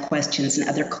tough questions in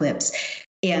other clips.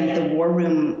 And the War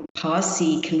Room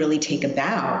posse can really take a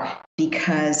bow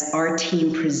because our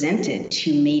team presented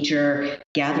to major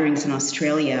gatherings in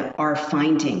Australia our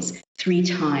findings 3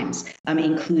 times,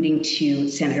 including to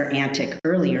Senator Antic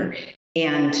earlier.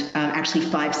 And actually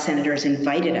 5 senators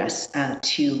invited us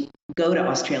to go to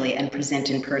Australia and present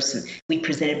in person. We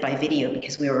presented by video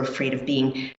because we were afraid of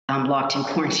being locked in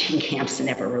quarantine camps and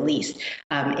never released.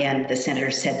 And the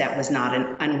senators said that was not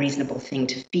an unreasonable thing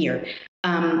to fear.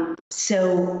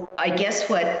 So I guess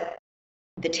what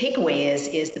the takeaway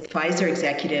is that Pfizer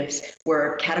executives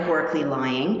were categorically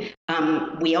lying.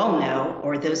 We all know,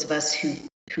 or those of us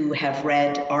who have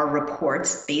read our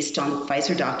reports based on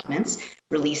Pfizer documents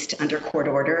released under court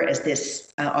order, as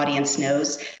this audience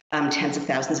knows, tens of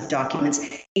thousands of documents,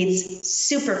 it's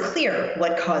super clear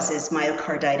what causes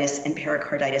myocarditis and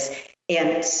pericarditis.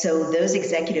 And so those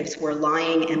executives were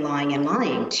lying and lying and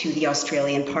lying to the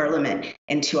Australian Parliament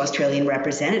and to Australian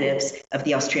representatives of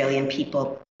the Australian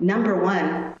people. Number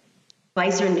one,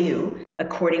 Pfizer knew,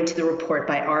 according to the report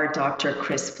by our Dr.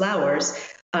 Chris Flowers,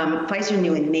 Pfizer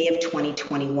knew in May of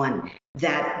 2021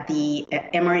 that the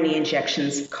mRNA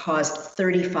injections caused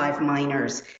 35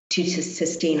 minors to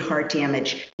sustain heart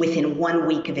damage within 1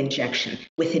 week of injection.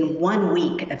 Within 1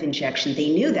 week of injection, they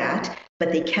knew that,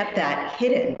 but they kept that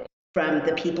hidden from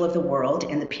the people of the world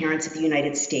and the parents of the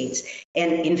United States.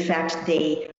 And in fact,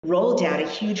 they rolled out a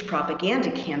huge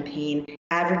propaganda campaign,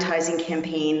 advertising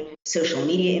campaign, social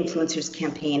media influencers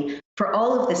campaign for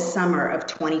all of the summer of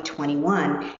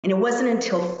 2021. And it wasn't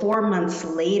until 4 months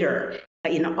later,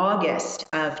 in August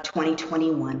of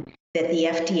 2021, that the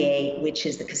FDA, which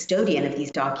is the custodian of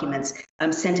these documents,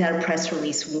 sent out a press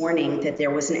release warning that there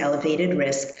was an elevated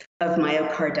risk of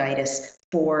myocarditis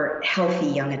for healthy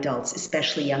young adults,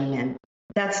 especially young men.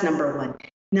 That's number one.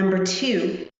 Number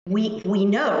two, we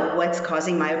know what's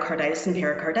causing myocarditis and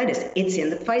pericarditis. It's in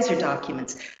the Pfizer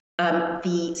documents.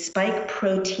 The spike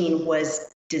protein was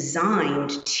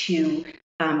designed to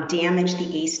damage the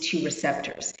ACE2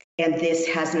 receptors, and this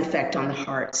has an effect on the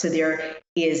heart. So there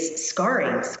is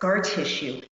scar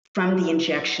tissue from the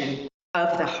injection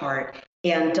of the heart.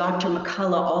 And Dr.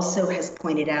 McCullough also has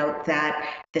pointed out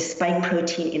that the spike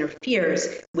protein interferes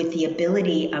with the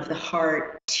ability of the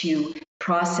heart to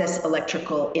process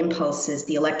electrical impulses,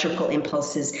 the electrical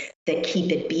impulses that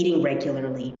keep it beating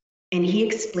regularly. And he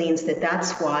explains that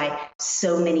that's why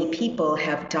so many people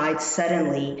have died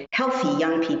suddenly, healthy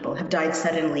young people have died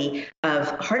suddenly of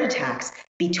heart attacks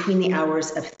between the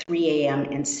hours of 3 a.m.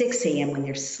 and 6 a.m. when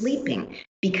they're sleeping,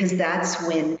 because that's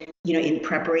when, in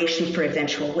preparation for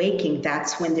eventual waking,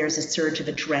 that's when there's a surge of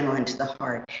adrenaline to the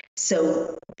heart.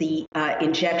 So the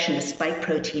injection, the spike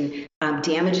protein,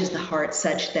 damages the heart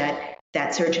such that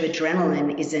that surge of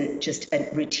adrenaline isn't just a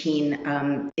routine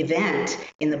event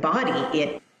in the body.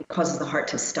 It causes the heart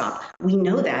to stop. We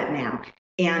know that now.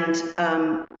 And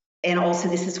also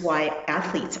this is why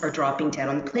athletes are dropping dead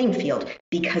on the playing field,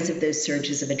 because of those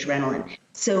surges of adrenaline.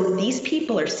 So these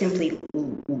people are simply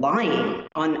lying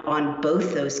on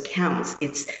both those counts.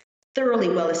 It's thoroughly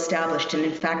well established. And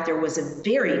in fact, there was a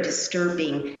very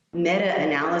disturbing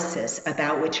meta-analysis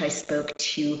about which I spoke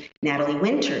to Natalie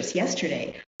Winters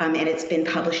yesterday. And it's been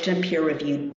published in a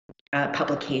peer-reviewed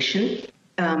publication.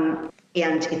 And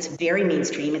it's very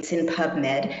mainstream. It's in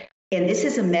PubMed. And this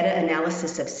is a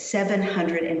meta-analysis of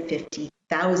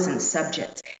 750,000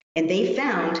 subjects. And they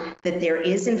found that there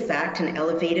is, in fact, an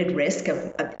elevated risk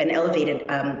of an elevated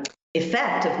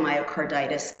effect of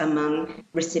myocarditis among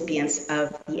recipients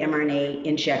of the mRNA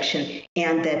injection,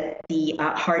 and that the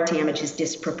heart damage is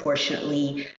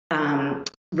disproportionately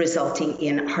resulting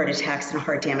in heart attacks and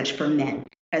heart damage for men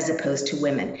as opposed to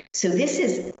women. So this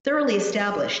is thoroughly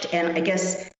established. And I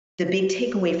guess the big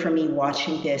takeaway for me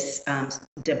watching this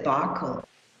debacle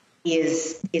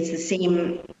is it's the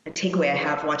same takeaway I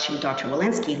have watching Dr.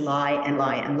 Walensky lie and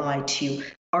lie and lie to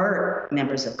our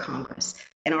members of Congress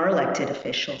and our elected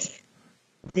officials.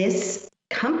 This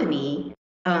company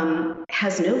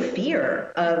has no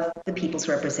fear of the people's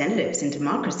representatives in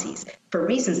democracies for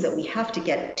reasons that we have to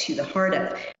get to the heart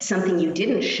of. Something you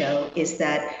didn't show is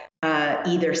that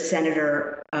either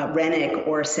Senator Rennick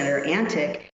or Senator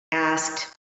Antic asked,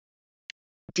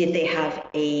 did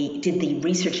the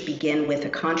research begin with a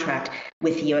contract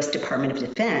with the U.S. Department of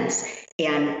Defense?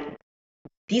 And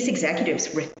these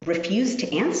executives refused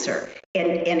to answer,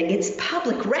 and it's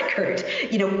public record.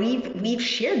 We've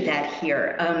shared that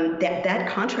here. That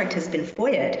contract has been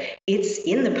FOIA'd. It's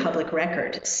in the public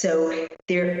record. So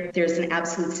there's an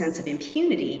absolute sense of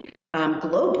impunity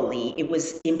globally. It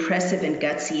was impressive and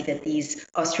gutsy that these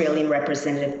Australian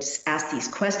representatives asked these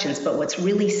questions. But what's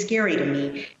really scary to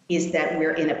me is that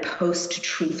we're in a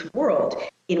post-truth world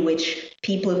in which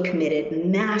people have committed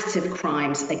massive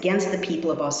crimes against the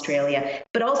people of Australia,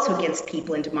 but also against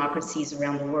people in democracies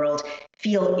around the world,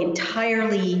 feel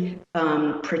entirely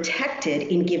protected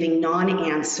in giving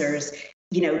non-answers,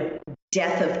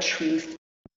 death of truth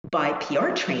by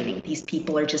PR training. These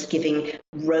people are just giving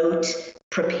rote,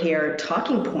 prepared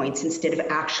talking points instead of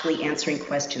actually answering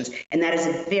questions. And that is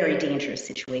a very dangerous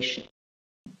situation.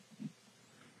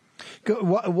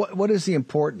 What is the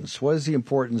importance? What is the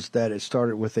importance that it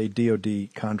started with a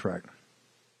DOD contract?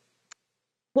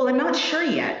 Well, I'm not sure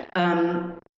yet.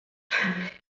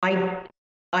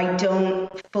 I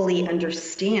don't fully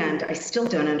understand. I still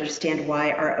don't understand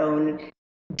why our own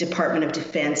Department of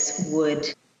Defense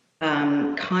would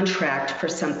contract for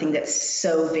something that's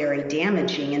so very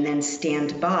damaging and then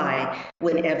stand by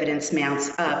when evidence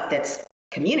mounts up that's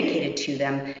communicated to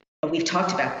them. We've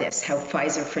talked about this, how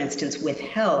Pfizer, for instance,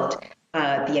 withheld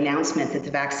the announcement that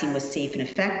the vaccine was safe and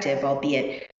effective,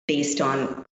 albeit based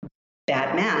on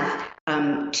bad math,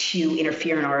 to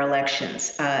interfere in our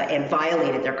elections and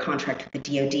violated their contract with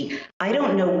the DOD. I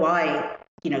don't know why,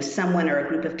 someone or a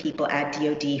group of people at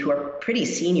DOD who are pretty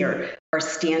senior are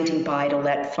standing by to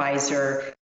let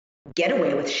Pfizer get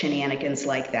away with shenanigans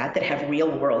like that have real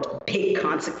world big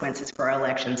consequences for our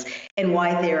elections, and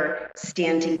why they're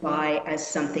standing by as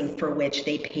something for which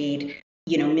they paid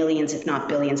millions, if not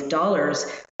billions of dollars,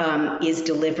 is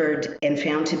delivered and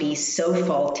found to be so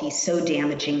faulty, so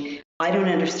damaging. I don't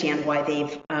understand why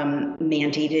they've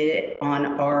mandated it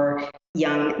on our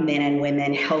young men and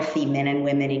women, healthy men and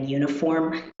women in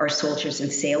uniform, our soldiers and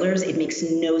sailors. It makes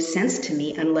no sense to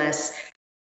me unless,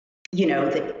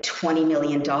 the $20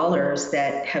 million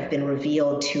that have been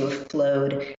revealed to have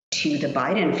flowed to the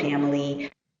Biden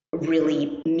family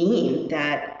really mean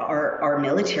that our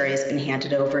military has been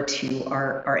handed over to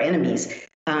our enemies.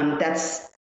 That's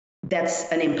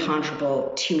an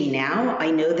imponderable to me now.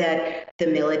 I know that the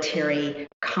military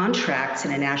contracts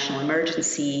in a national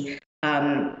emergency,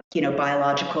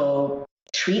 biological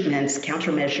treatments,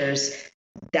 countermeasures,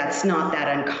 that's not that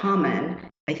uncommon.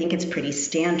 I think it's pretty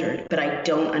standard, but I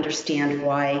don't understand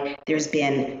why there's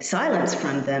been silence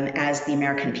from them as the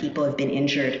American people have been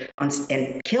injured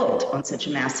and killed on such a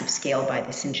massive scale by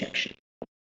this injection.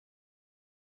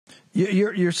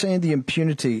 You're saying the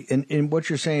impunity, and what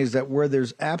you're saying is that where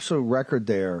there's absolute record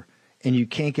there and you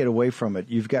can't get away from it,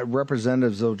 you've got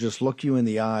representatives that'll just look you in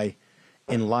the eye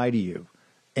and lie to you.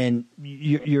 And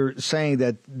you're saying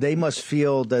that they must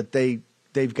feel that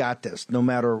they've got this. No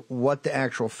matter what the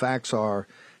actual facts are,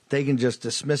 they can just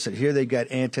dismiss it. Here they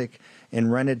got Antic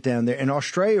and Rennet down there. And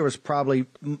Australia was probably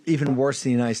even worse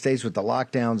than the United States with the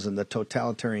lockdowns and the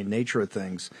totalitarian nature of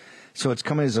things. So it's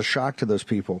coming as a shock to those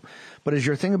people. But is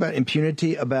your thing about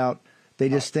impunity about they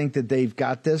just think that they've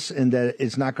got this and that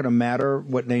it's not going to matter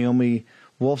what Naomi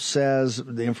Wolf says,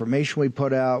 the information we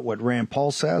put out, what Rand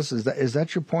Paul says? Is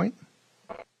that your point?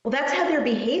 Well, that's how they're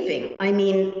behaving. I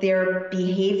mean, they're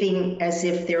behaving as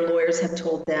if their lawyers have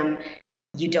told them,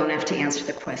 you don't have to answer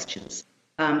the questions.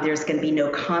 There's going to be no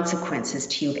consequences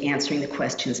to you answering the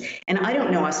questions. And I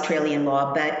don't know Australian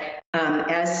law, but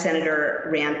as Senator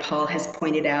Rand Paul has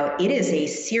pointed out, it is a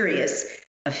serious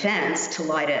offense to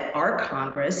lie to our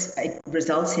Congress. It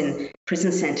results in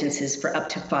prison sentences for up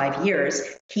to 5 years.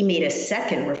 He made a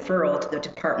second referral to the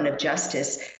Department of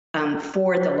Justice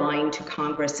for the lying to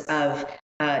Congress of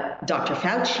Dr.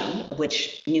 Fauci,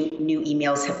 which new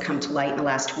emails have come to light in the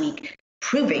last week,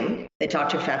 proving that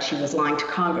Dr. Fauci was lying to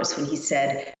Congress when he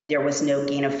said there was no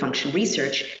gain-of-function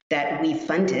research that we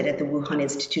funded at the Wuhan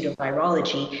Institute of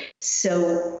Virology.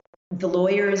 So the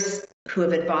lawyers who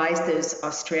have advised those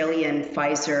Australian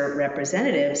Pfizer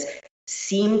representatives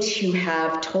seem to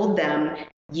have told them,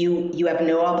 you have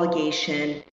no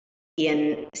obligation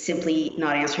in simply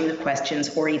not answering the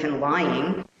questions or even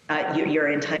lying.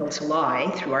 You're entitled to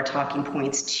lie through our talking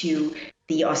points to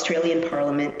the Australian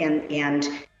Parliament, and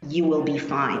you will be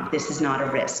fine. This is not a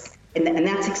risk. And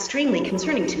that's extremely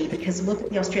concerning to me because look at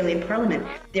the Australian Parliament.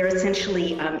 They're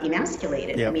essentially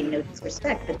emasculated. Yep. I mean, no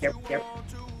disrespect, but they're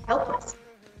helpless.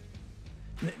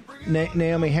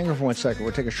 Naomi, hang on for 1 second.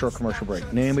 We'll take a short commercial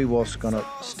break. Naomi Wolf's going to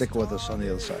stick with us on the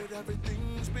other side.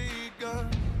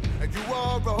 And you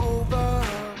are over,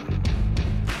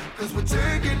 'cause we're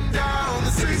taking down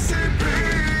the CCP.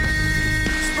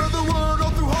 Spread the word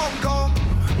all through Hong Kong.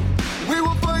 We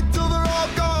will fight till they're all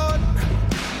gone.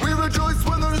 We rejoice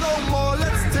when there's no more.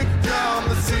 Let's take down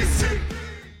the CCP.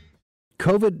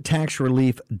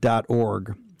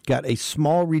 COVIDtaxrelief.org got a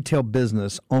small retail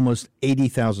business almost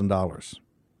 $80,000.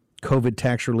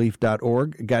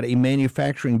 COVIDtaxrelief.org got a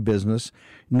manufacturing business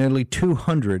nearly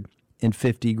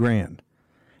 $250,000.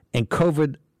 And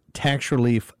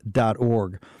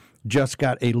COVIDtaxrelief.org just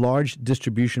got a large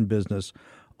distribution business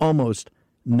almost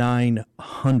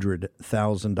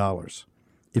 $900,000.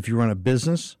 If you run a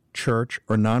business, church,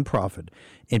 or nonprofit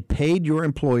and paid your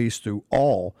employees through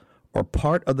all or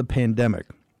part of the pandemic,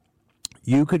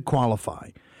 you could qualify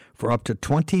for up to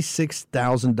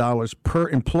 $26,000 per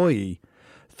employee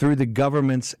through the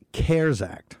government's CARES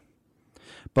Act.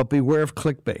 But beware of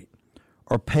clickbait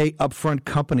or pay upfront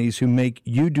companies who make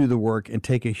you do the work and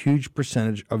take a huge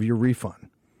percentage of your refund.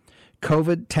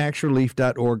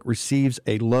 COVIDTaxRelief.org receives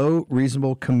a low,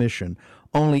 reasonable commission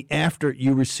only after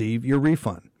you receive your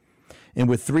refund. And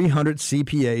with 300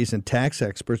 CPAs and tax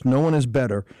experts, no one is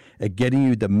better at getting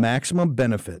you the maximum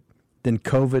benefit than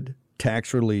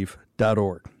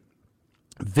COVIDTaxRelief.org.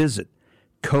 Visit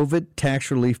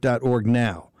COVIDTaxRelief.org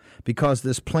now because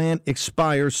this plan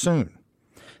expires soon.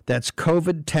 That's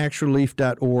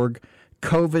COVIDTaxRelief.org,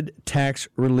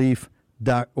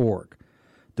 COVIDTaxRelief.org.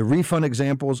 The refund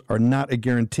examples are not a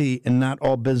guarantee, and not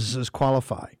all businesses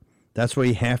qualify. That's why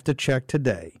you have to check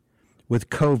today with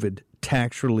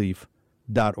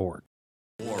COVIDTaxRelief.org.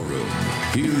 War Room.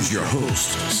 Here's your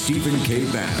host, Stephen K.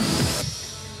 Bannon.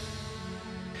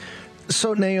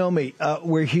 So, Naomi,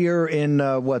 we're here in,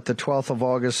 the 12th of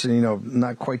August,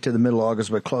 not quite to the middle of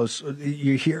August, but close.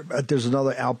 You hear there's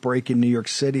another outbreak in New York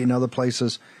City and other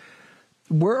places.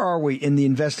 Where are we in the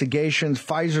investigations?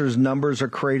 Pfizer's numbers are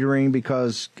cratering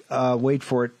because, wait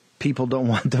for it, people don't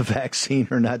want the vaccine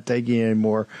or not taking it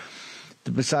anymore.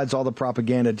 Besides all the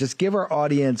propaganda, just give our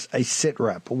audience a sit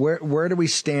rep. Where do we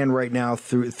stand right now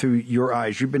through your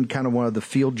eyes? You've been kind of one of the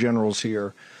field generals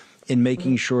here in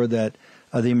making sure that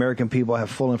the American people have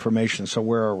full information. So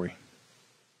where are we?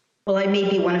 Well, I may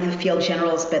be one of the field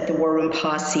generals, but the War Room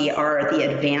Posse are the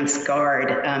advance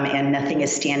guard, and nothing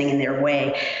is standing in their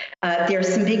way. There are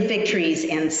some big victories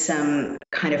and some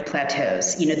kind of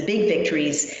plateaus. The big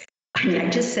victories, I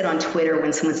just said on Twitter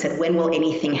when someone said, when will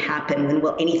anything happen? When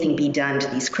will anything be done to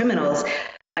these criminals?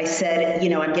 I said,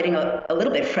 I'm getting a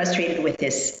little bit frustrated with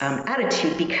this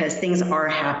attitude because things are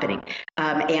happening.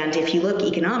 And if you look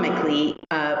economically,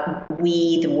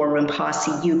 we, the War Room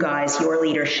Posse, you guys, your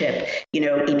leadership,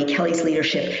 Amy Kelly's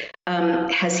leadership,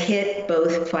 has hit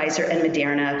both Pfizer and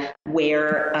Moderna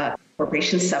where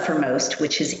corporations suffer most,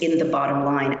 which is in the bottom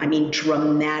line. I mean,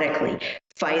 dramatically.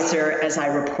 Pfizer, as I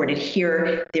reported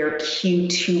here, their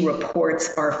Q2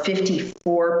 reports are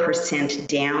 54%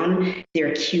 down.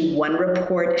 Their Q1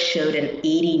 report showed an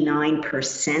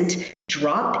 89%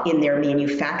 drop in their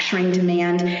manufacturing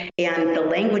demand. And the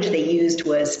language they used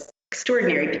was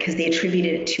extraordinary because they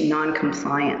attributed it to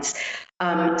non-compliance.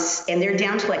 And they're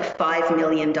down to like $5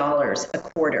 million a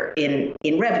quarter in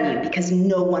revenue because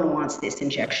no one wants this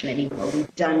injection anymore.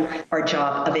 We've done our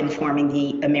job of informing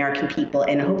the American people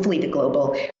and hopefully the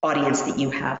global audience that you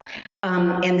have.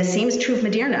 And the same is true of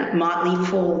Moderna. Motley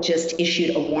Fool just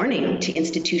issued a warning to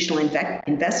institutional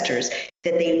investors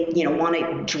that they want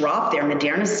to drop their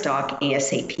Moderna stock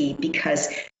ASAP because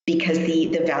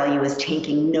the value is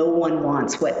tanking. No one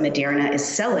wants what Moderna is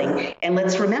selling. And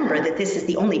let's remember that this is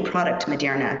the only product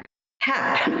Moderna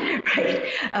had, right?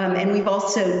 And we've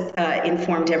also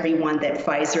informed everyone that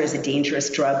Pfizer is a dangerous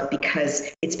drug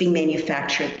because it's being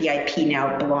manufactured. The IP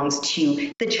now belongs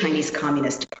to the Chinese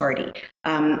Communist Party.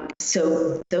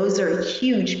 So those are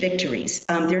huge victories.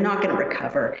 They're not going to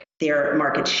recover their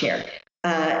market share.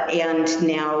 And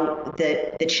now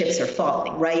the chips are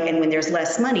falling, right? And when there's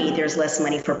less money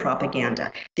for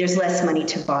propaganda. There's less money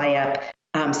to buy up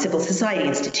civil society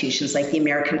institutions like the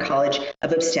American College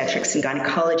of Obstetrics and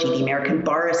Gynecology, the American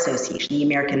Bar Association, the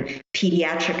American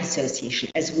Pediatric Association,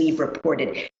 as we've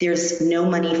reported. There's no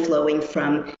money flowing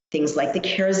from things like the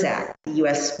CARES Act, the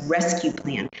U.S. Rescue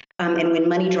Plan. And when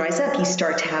money dries up, you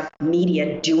start to have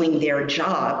media doing their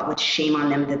job, which shame on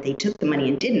them that they took the money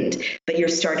and didn't, but you're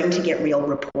starting to get real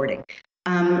reporting.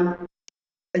 Some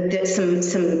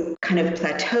kind of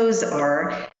plateaus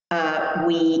are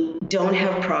we don't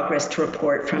have progress to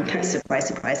report from, surprise,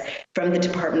 surprise, from the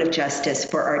Department of Justice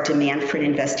for our demand for an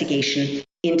investigation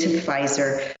into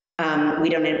Pfizer. We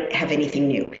don't have anything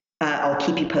new. I'll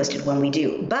keep you posted when we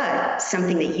do. But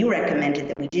something that you recommended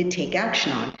that we did take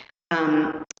action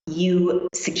on, you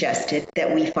suggested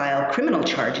that we file criminal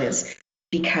charges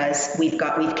because we've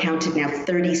counted now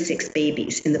 36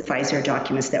 babies in the Pfizer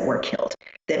documents that were killed,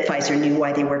 that Pfizer knew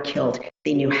why they were killed.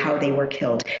 They knew how they were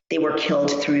killed. They were killed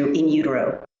through in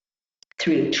utero,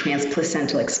 through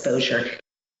transplacental exposure,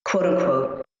 quote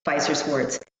unquote, Pfizer's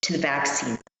words, to the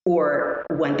vaccine, or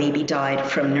one baby died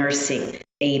from nursing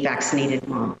a vaccinated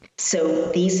mom. So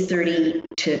these 30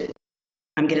 to,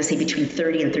 I'm going to say between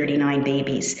 30 and 39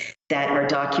 babies that are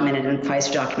documented in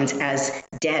Pfizer documents as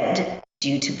dead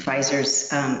due to Pfizer's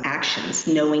actions,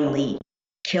 knowingly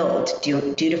killed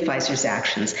due to Pfizer's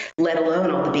actions, let alone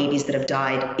all the babies that have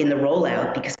died in the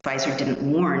rollout because Pfizer didn't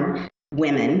warn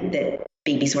women that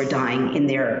babies were dying in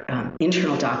their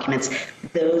internal documents.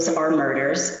 Those are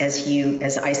murders,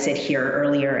 as I said here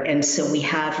earlier. And so we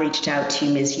have reached out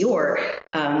to Ms. Yore,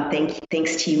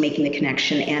 thanks to you making the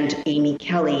connection, and Amy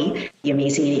Kelly, the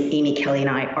amazing Amy Kelly, and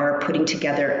I are putting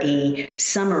together a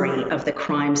summary of the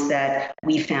crimes that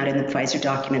we found in the Pfizer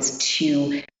documents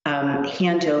to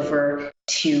hand over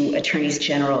to attorneys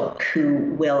general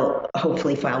who will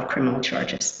hopefully file criminal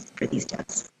charges for these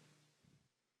deaths.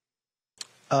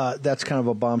 That's kind of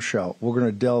a bombshell. We're going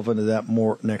to delve into that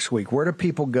more next week. Where do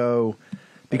people go?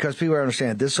 Because people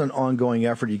understand this is an ongoing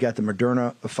effort. You got the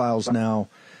Moderna files now.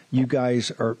 You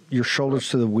guys are your shoulders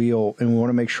to the wheel, and we want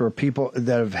to make sure people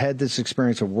that have had this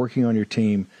experience of working on your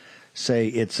team say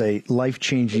it's a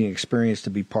life-changing experience to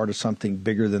be part of something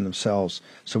bigger than themselves.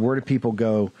 So where do people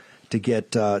go to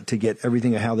get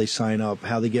everything of how they sign up,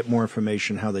 how they get more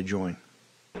information, how they join?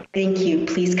 Thank you.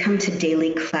 Please come to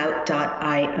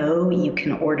dailyclout.io. You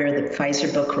can order the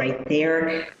Pfizer book right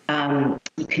there.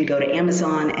 You can go to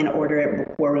Amazon and order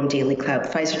it, War Room Daily Clout,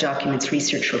 Pfizer documents,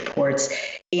 research reports.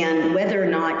 And whether or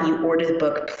not you order the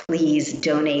book, please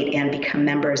donate and become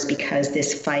members, because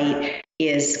this fight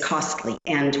is costly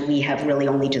and we have really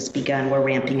only just begun. We're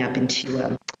ramping up into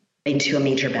a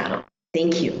major battle.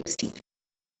 Thank you, Steve.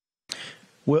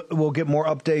 We'll get more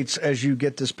updates as you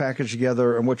get this package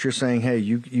together. And what you're saying, hey,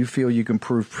 you feel you can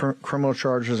prove criminal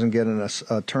charges and get an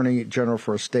attorney general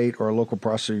for a state or a local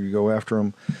prosecutor, you go after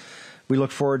them. We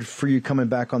look forward for you coming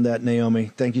back on that,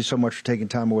 Naomi. Thank you so much for taking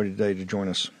time away today to join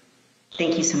us.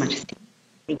 Thank you so much, Steve.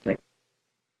 Thank you.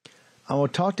 I will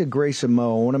talk to Grace and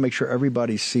Mo. I want to make sure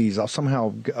everybody sees. I'll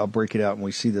break it out and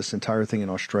we see this entire thing in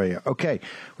Australia. Okay,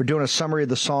 we're doing a summary of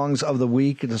the songs of the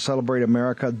week to celebrate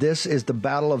America. This is the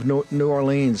Battle of New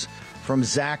Orleans from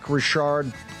Zach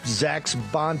Richard, Zach's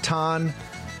Bonton.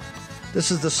 This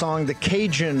is the song The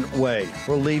Cajun Way.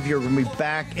 We'll leave you. We're going to be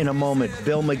back in a moment.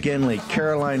 Bill McGinley,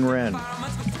 Caroline Wren,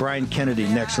 Brian Kennedy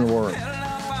next in the War Room.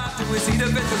 We see the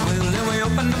bitches will, and we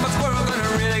open up a squirrel,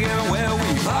 gonna really give it where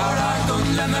we fired our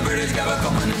guns, and the British got it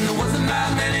coming, and there wasn't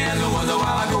that many as there was a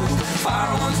while ago. Fire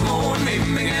once more, and maybe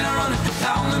begin a run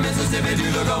down the Mississippi to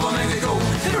the Gulf of Mexico.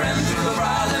 They ran through the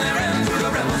briars, and they ran through the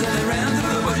rebels, and they ran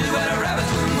through the bushes where the rabbits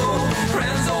couldn't go.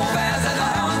 Ran so fast that the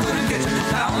hounds couldn't catch them,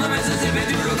 down the Mississippi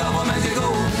to the Gulf of Mexico.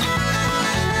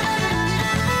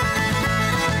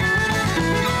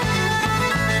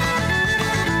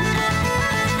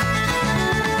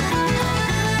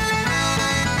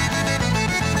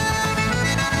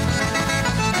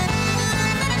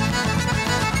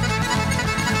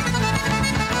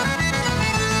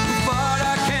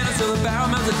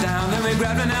 Down. Then we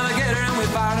grabbed an alligator and we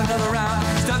fired another round.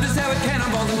 Stuffed his head with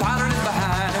cannonballs and powdered it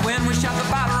behind. And when we shot the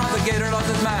powder off, the gator lost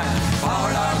his mind.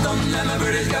 Fired our guns and the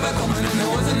British kept it coming, and there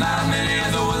wasn't that many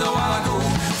as there was a while ago.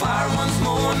 Fire once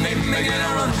more and maybe making a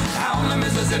run down the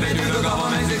Mississippi to the Gulf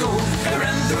of Mexico. They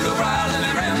ran through the briars and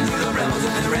they ran through the rebels,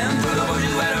 and they ran through the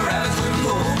bushes where the rabbits couldn't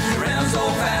go. They ran so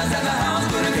fast that the hounds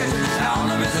couldn't catch them, down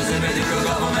the Mississippi to the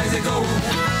Gulf of Mexico.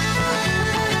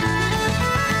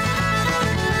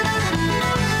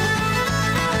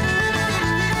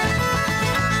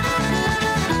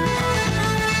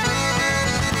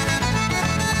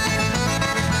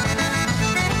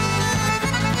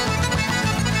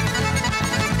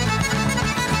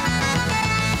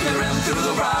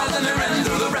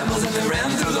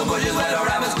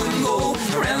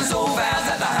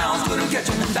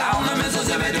 Down the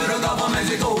Mississippi to the Gulf of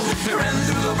Mexico. They ran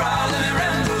through the briars and they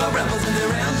ran through the rebels, and they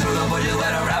ran through the bushes where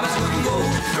the rabbits couldn't go.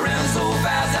 They ran so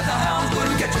fast that the hounds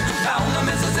couldn't catch them. Down the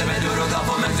Mississippi to the Gulf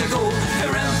of Mexico. They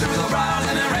ran through the briars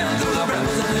and they ran through the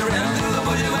rebels, and they ran through the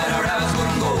bushes where the rabbits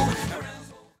couldn't go.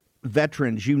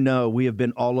 Veterans, you know, we have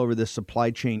been all over this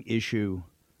supply chain issue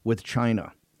with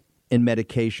China and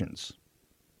medications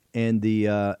and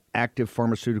the active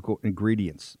pharmaceutical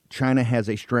ingredients. China has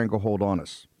a stranglehold on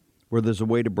us, where there's a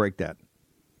way to break that.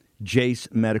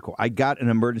 Jace Medical. I got an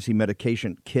emergency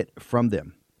medication kit from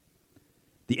them.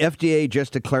 The FDA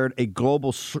just declared a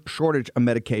global shortage of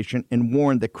medication and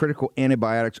warned that critical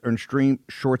antibiotics are in extreme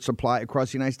short supply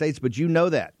across the United States. But you know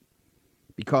that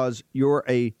because you're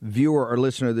a viewer or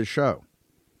listener to the show.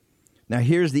 Now,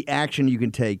 here's the action you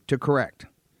can take to correct.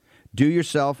 Do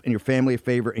yourself and your family a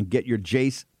favor and get your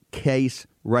Jace case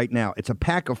right now. It's a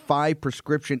pack of 5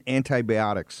 prescription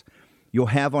antibiotics you'll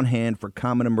have on hand for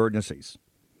common emergencies.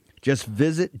 Just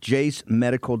visit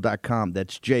jacemedical.com.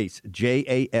 That's Jace,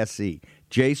 J-A-S-E,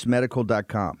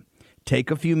 jacemedical.com.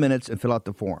 Take a few minutes and fill out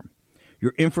the form.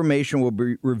 Your information will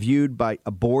be reviewed by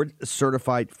a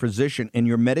board-certified physician, and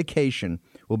your medication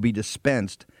will be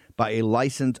dispensed by a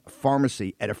licensed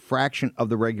pharmacy at a fraction of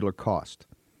the regular cost.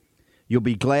 You'll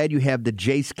be glad you have the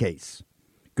Jace case.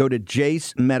 Go to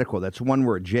Jase Medical, that's one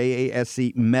word,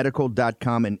 JASE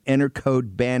medical.com, and enter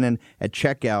code Bannon at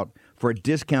checkout for a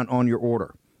discount on your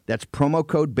order. That's promo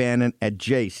code Bannon at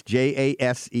Jase,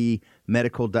 JASE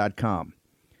medical.com.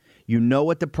 You know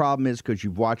what the problem is because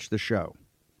you've watched the show.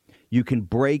 You can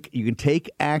take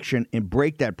action and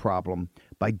break that problem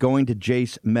by going to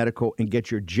Jase Medical and get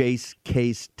your Jase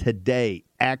case today.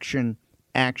 Action,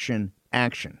 action,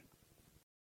 action.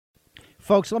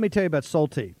 Folks, let me tell you about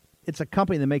Solti. It's a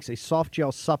company that makes a soft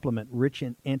gel supplement rich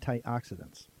in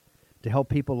antioxidants to help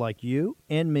people like you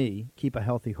and me keep a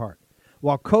healthy heart.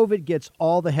 While COVID gets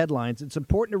all the headlines, it's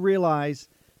important to realize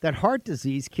that heart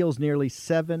disease kills nearly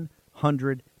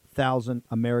 700,000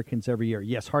 Americans every year.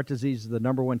 Yes, heart disease is the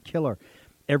number one killer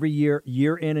every year,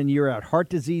 year in and year out. Heart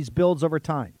disease builds over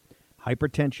time.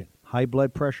 Hypertension, high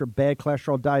blood pressure, bad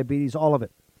cholesterol, diabetes, all of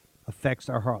it affects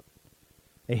our heart.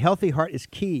 A healthy heart is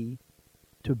key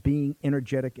to being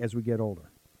energetic as we get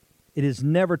older. It is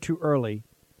never too early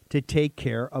to take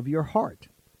care of your heart.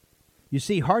 You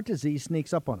see, heart disease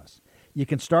sneaks up on us. You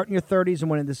can start in your 30s,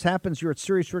 and when this happens, you're at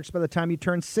serious risk by the time you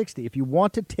turn 60. If you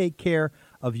want to take care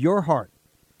of your heart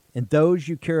and those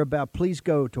you care about, please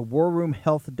go to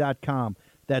warroomhealth.com.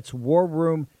 That's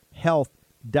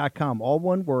warroomhealth.com. All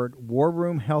one word,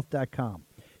 warroomhealth.com.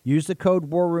 Use the code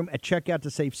WARROOM at checkout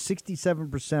to save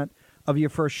 67% of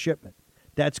your first shipment.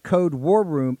 That's code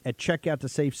WARROOM at checkout to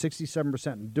save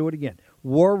 67%. And do it again.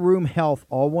 War Room Health,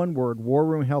 all one word,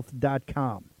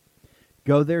 warroomhealth.com.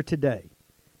 Go there today.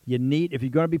 If you're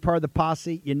going to be part of the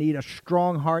posse, you need a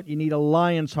strong heart. You need a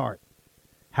lion's heart.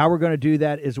 How we're going to do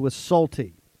that is with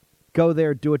Solti. Go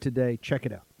there, do it today. Check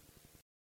it out.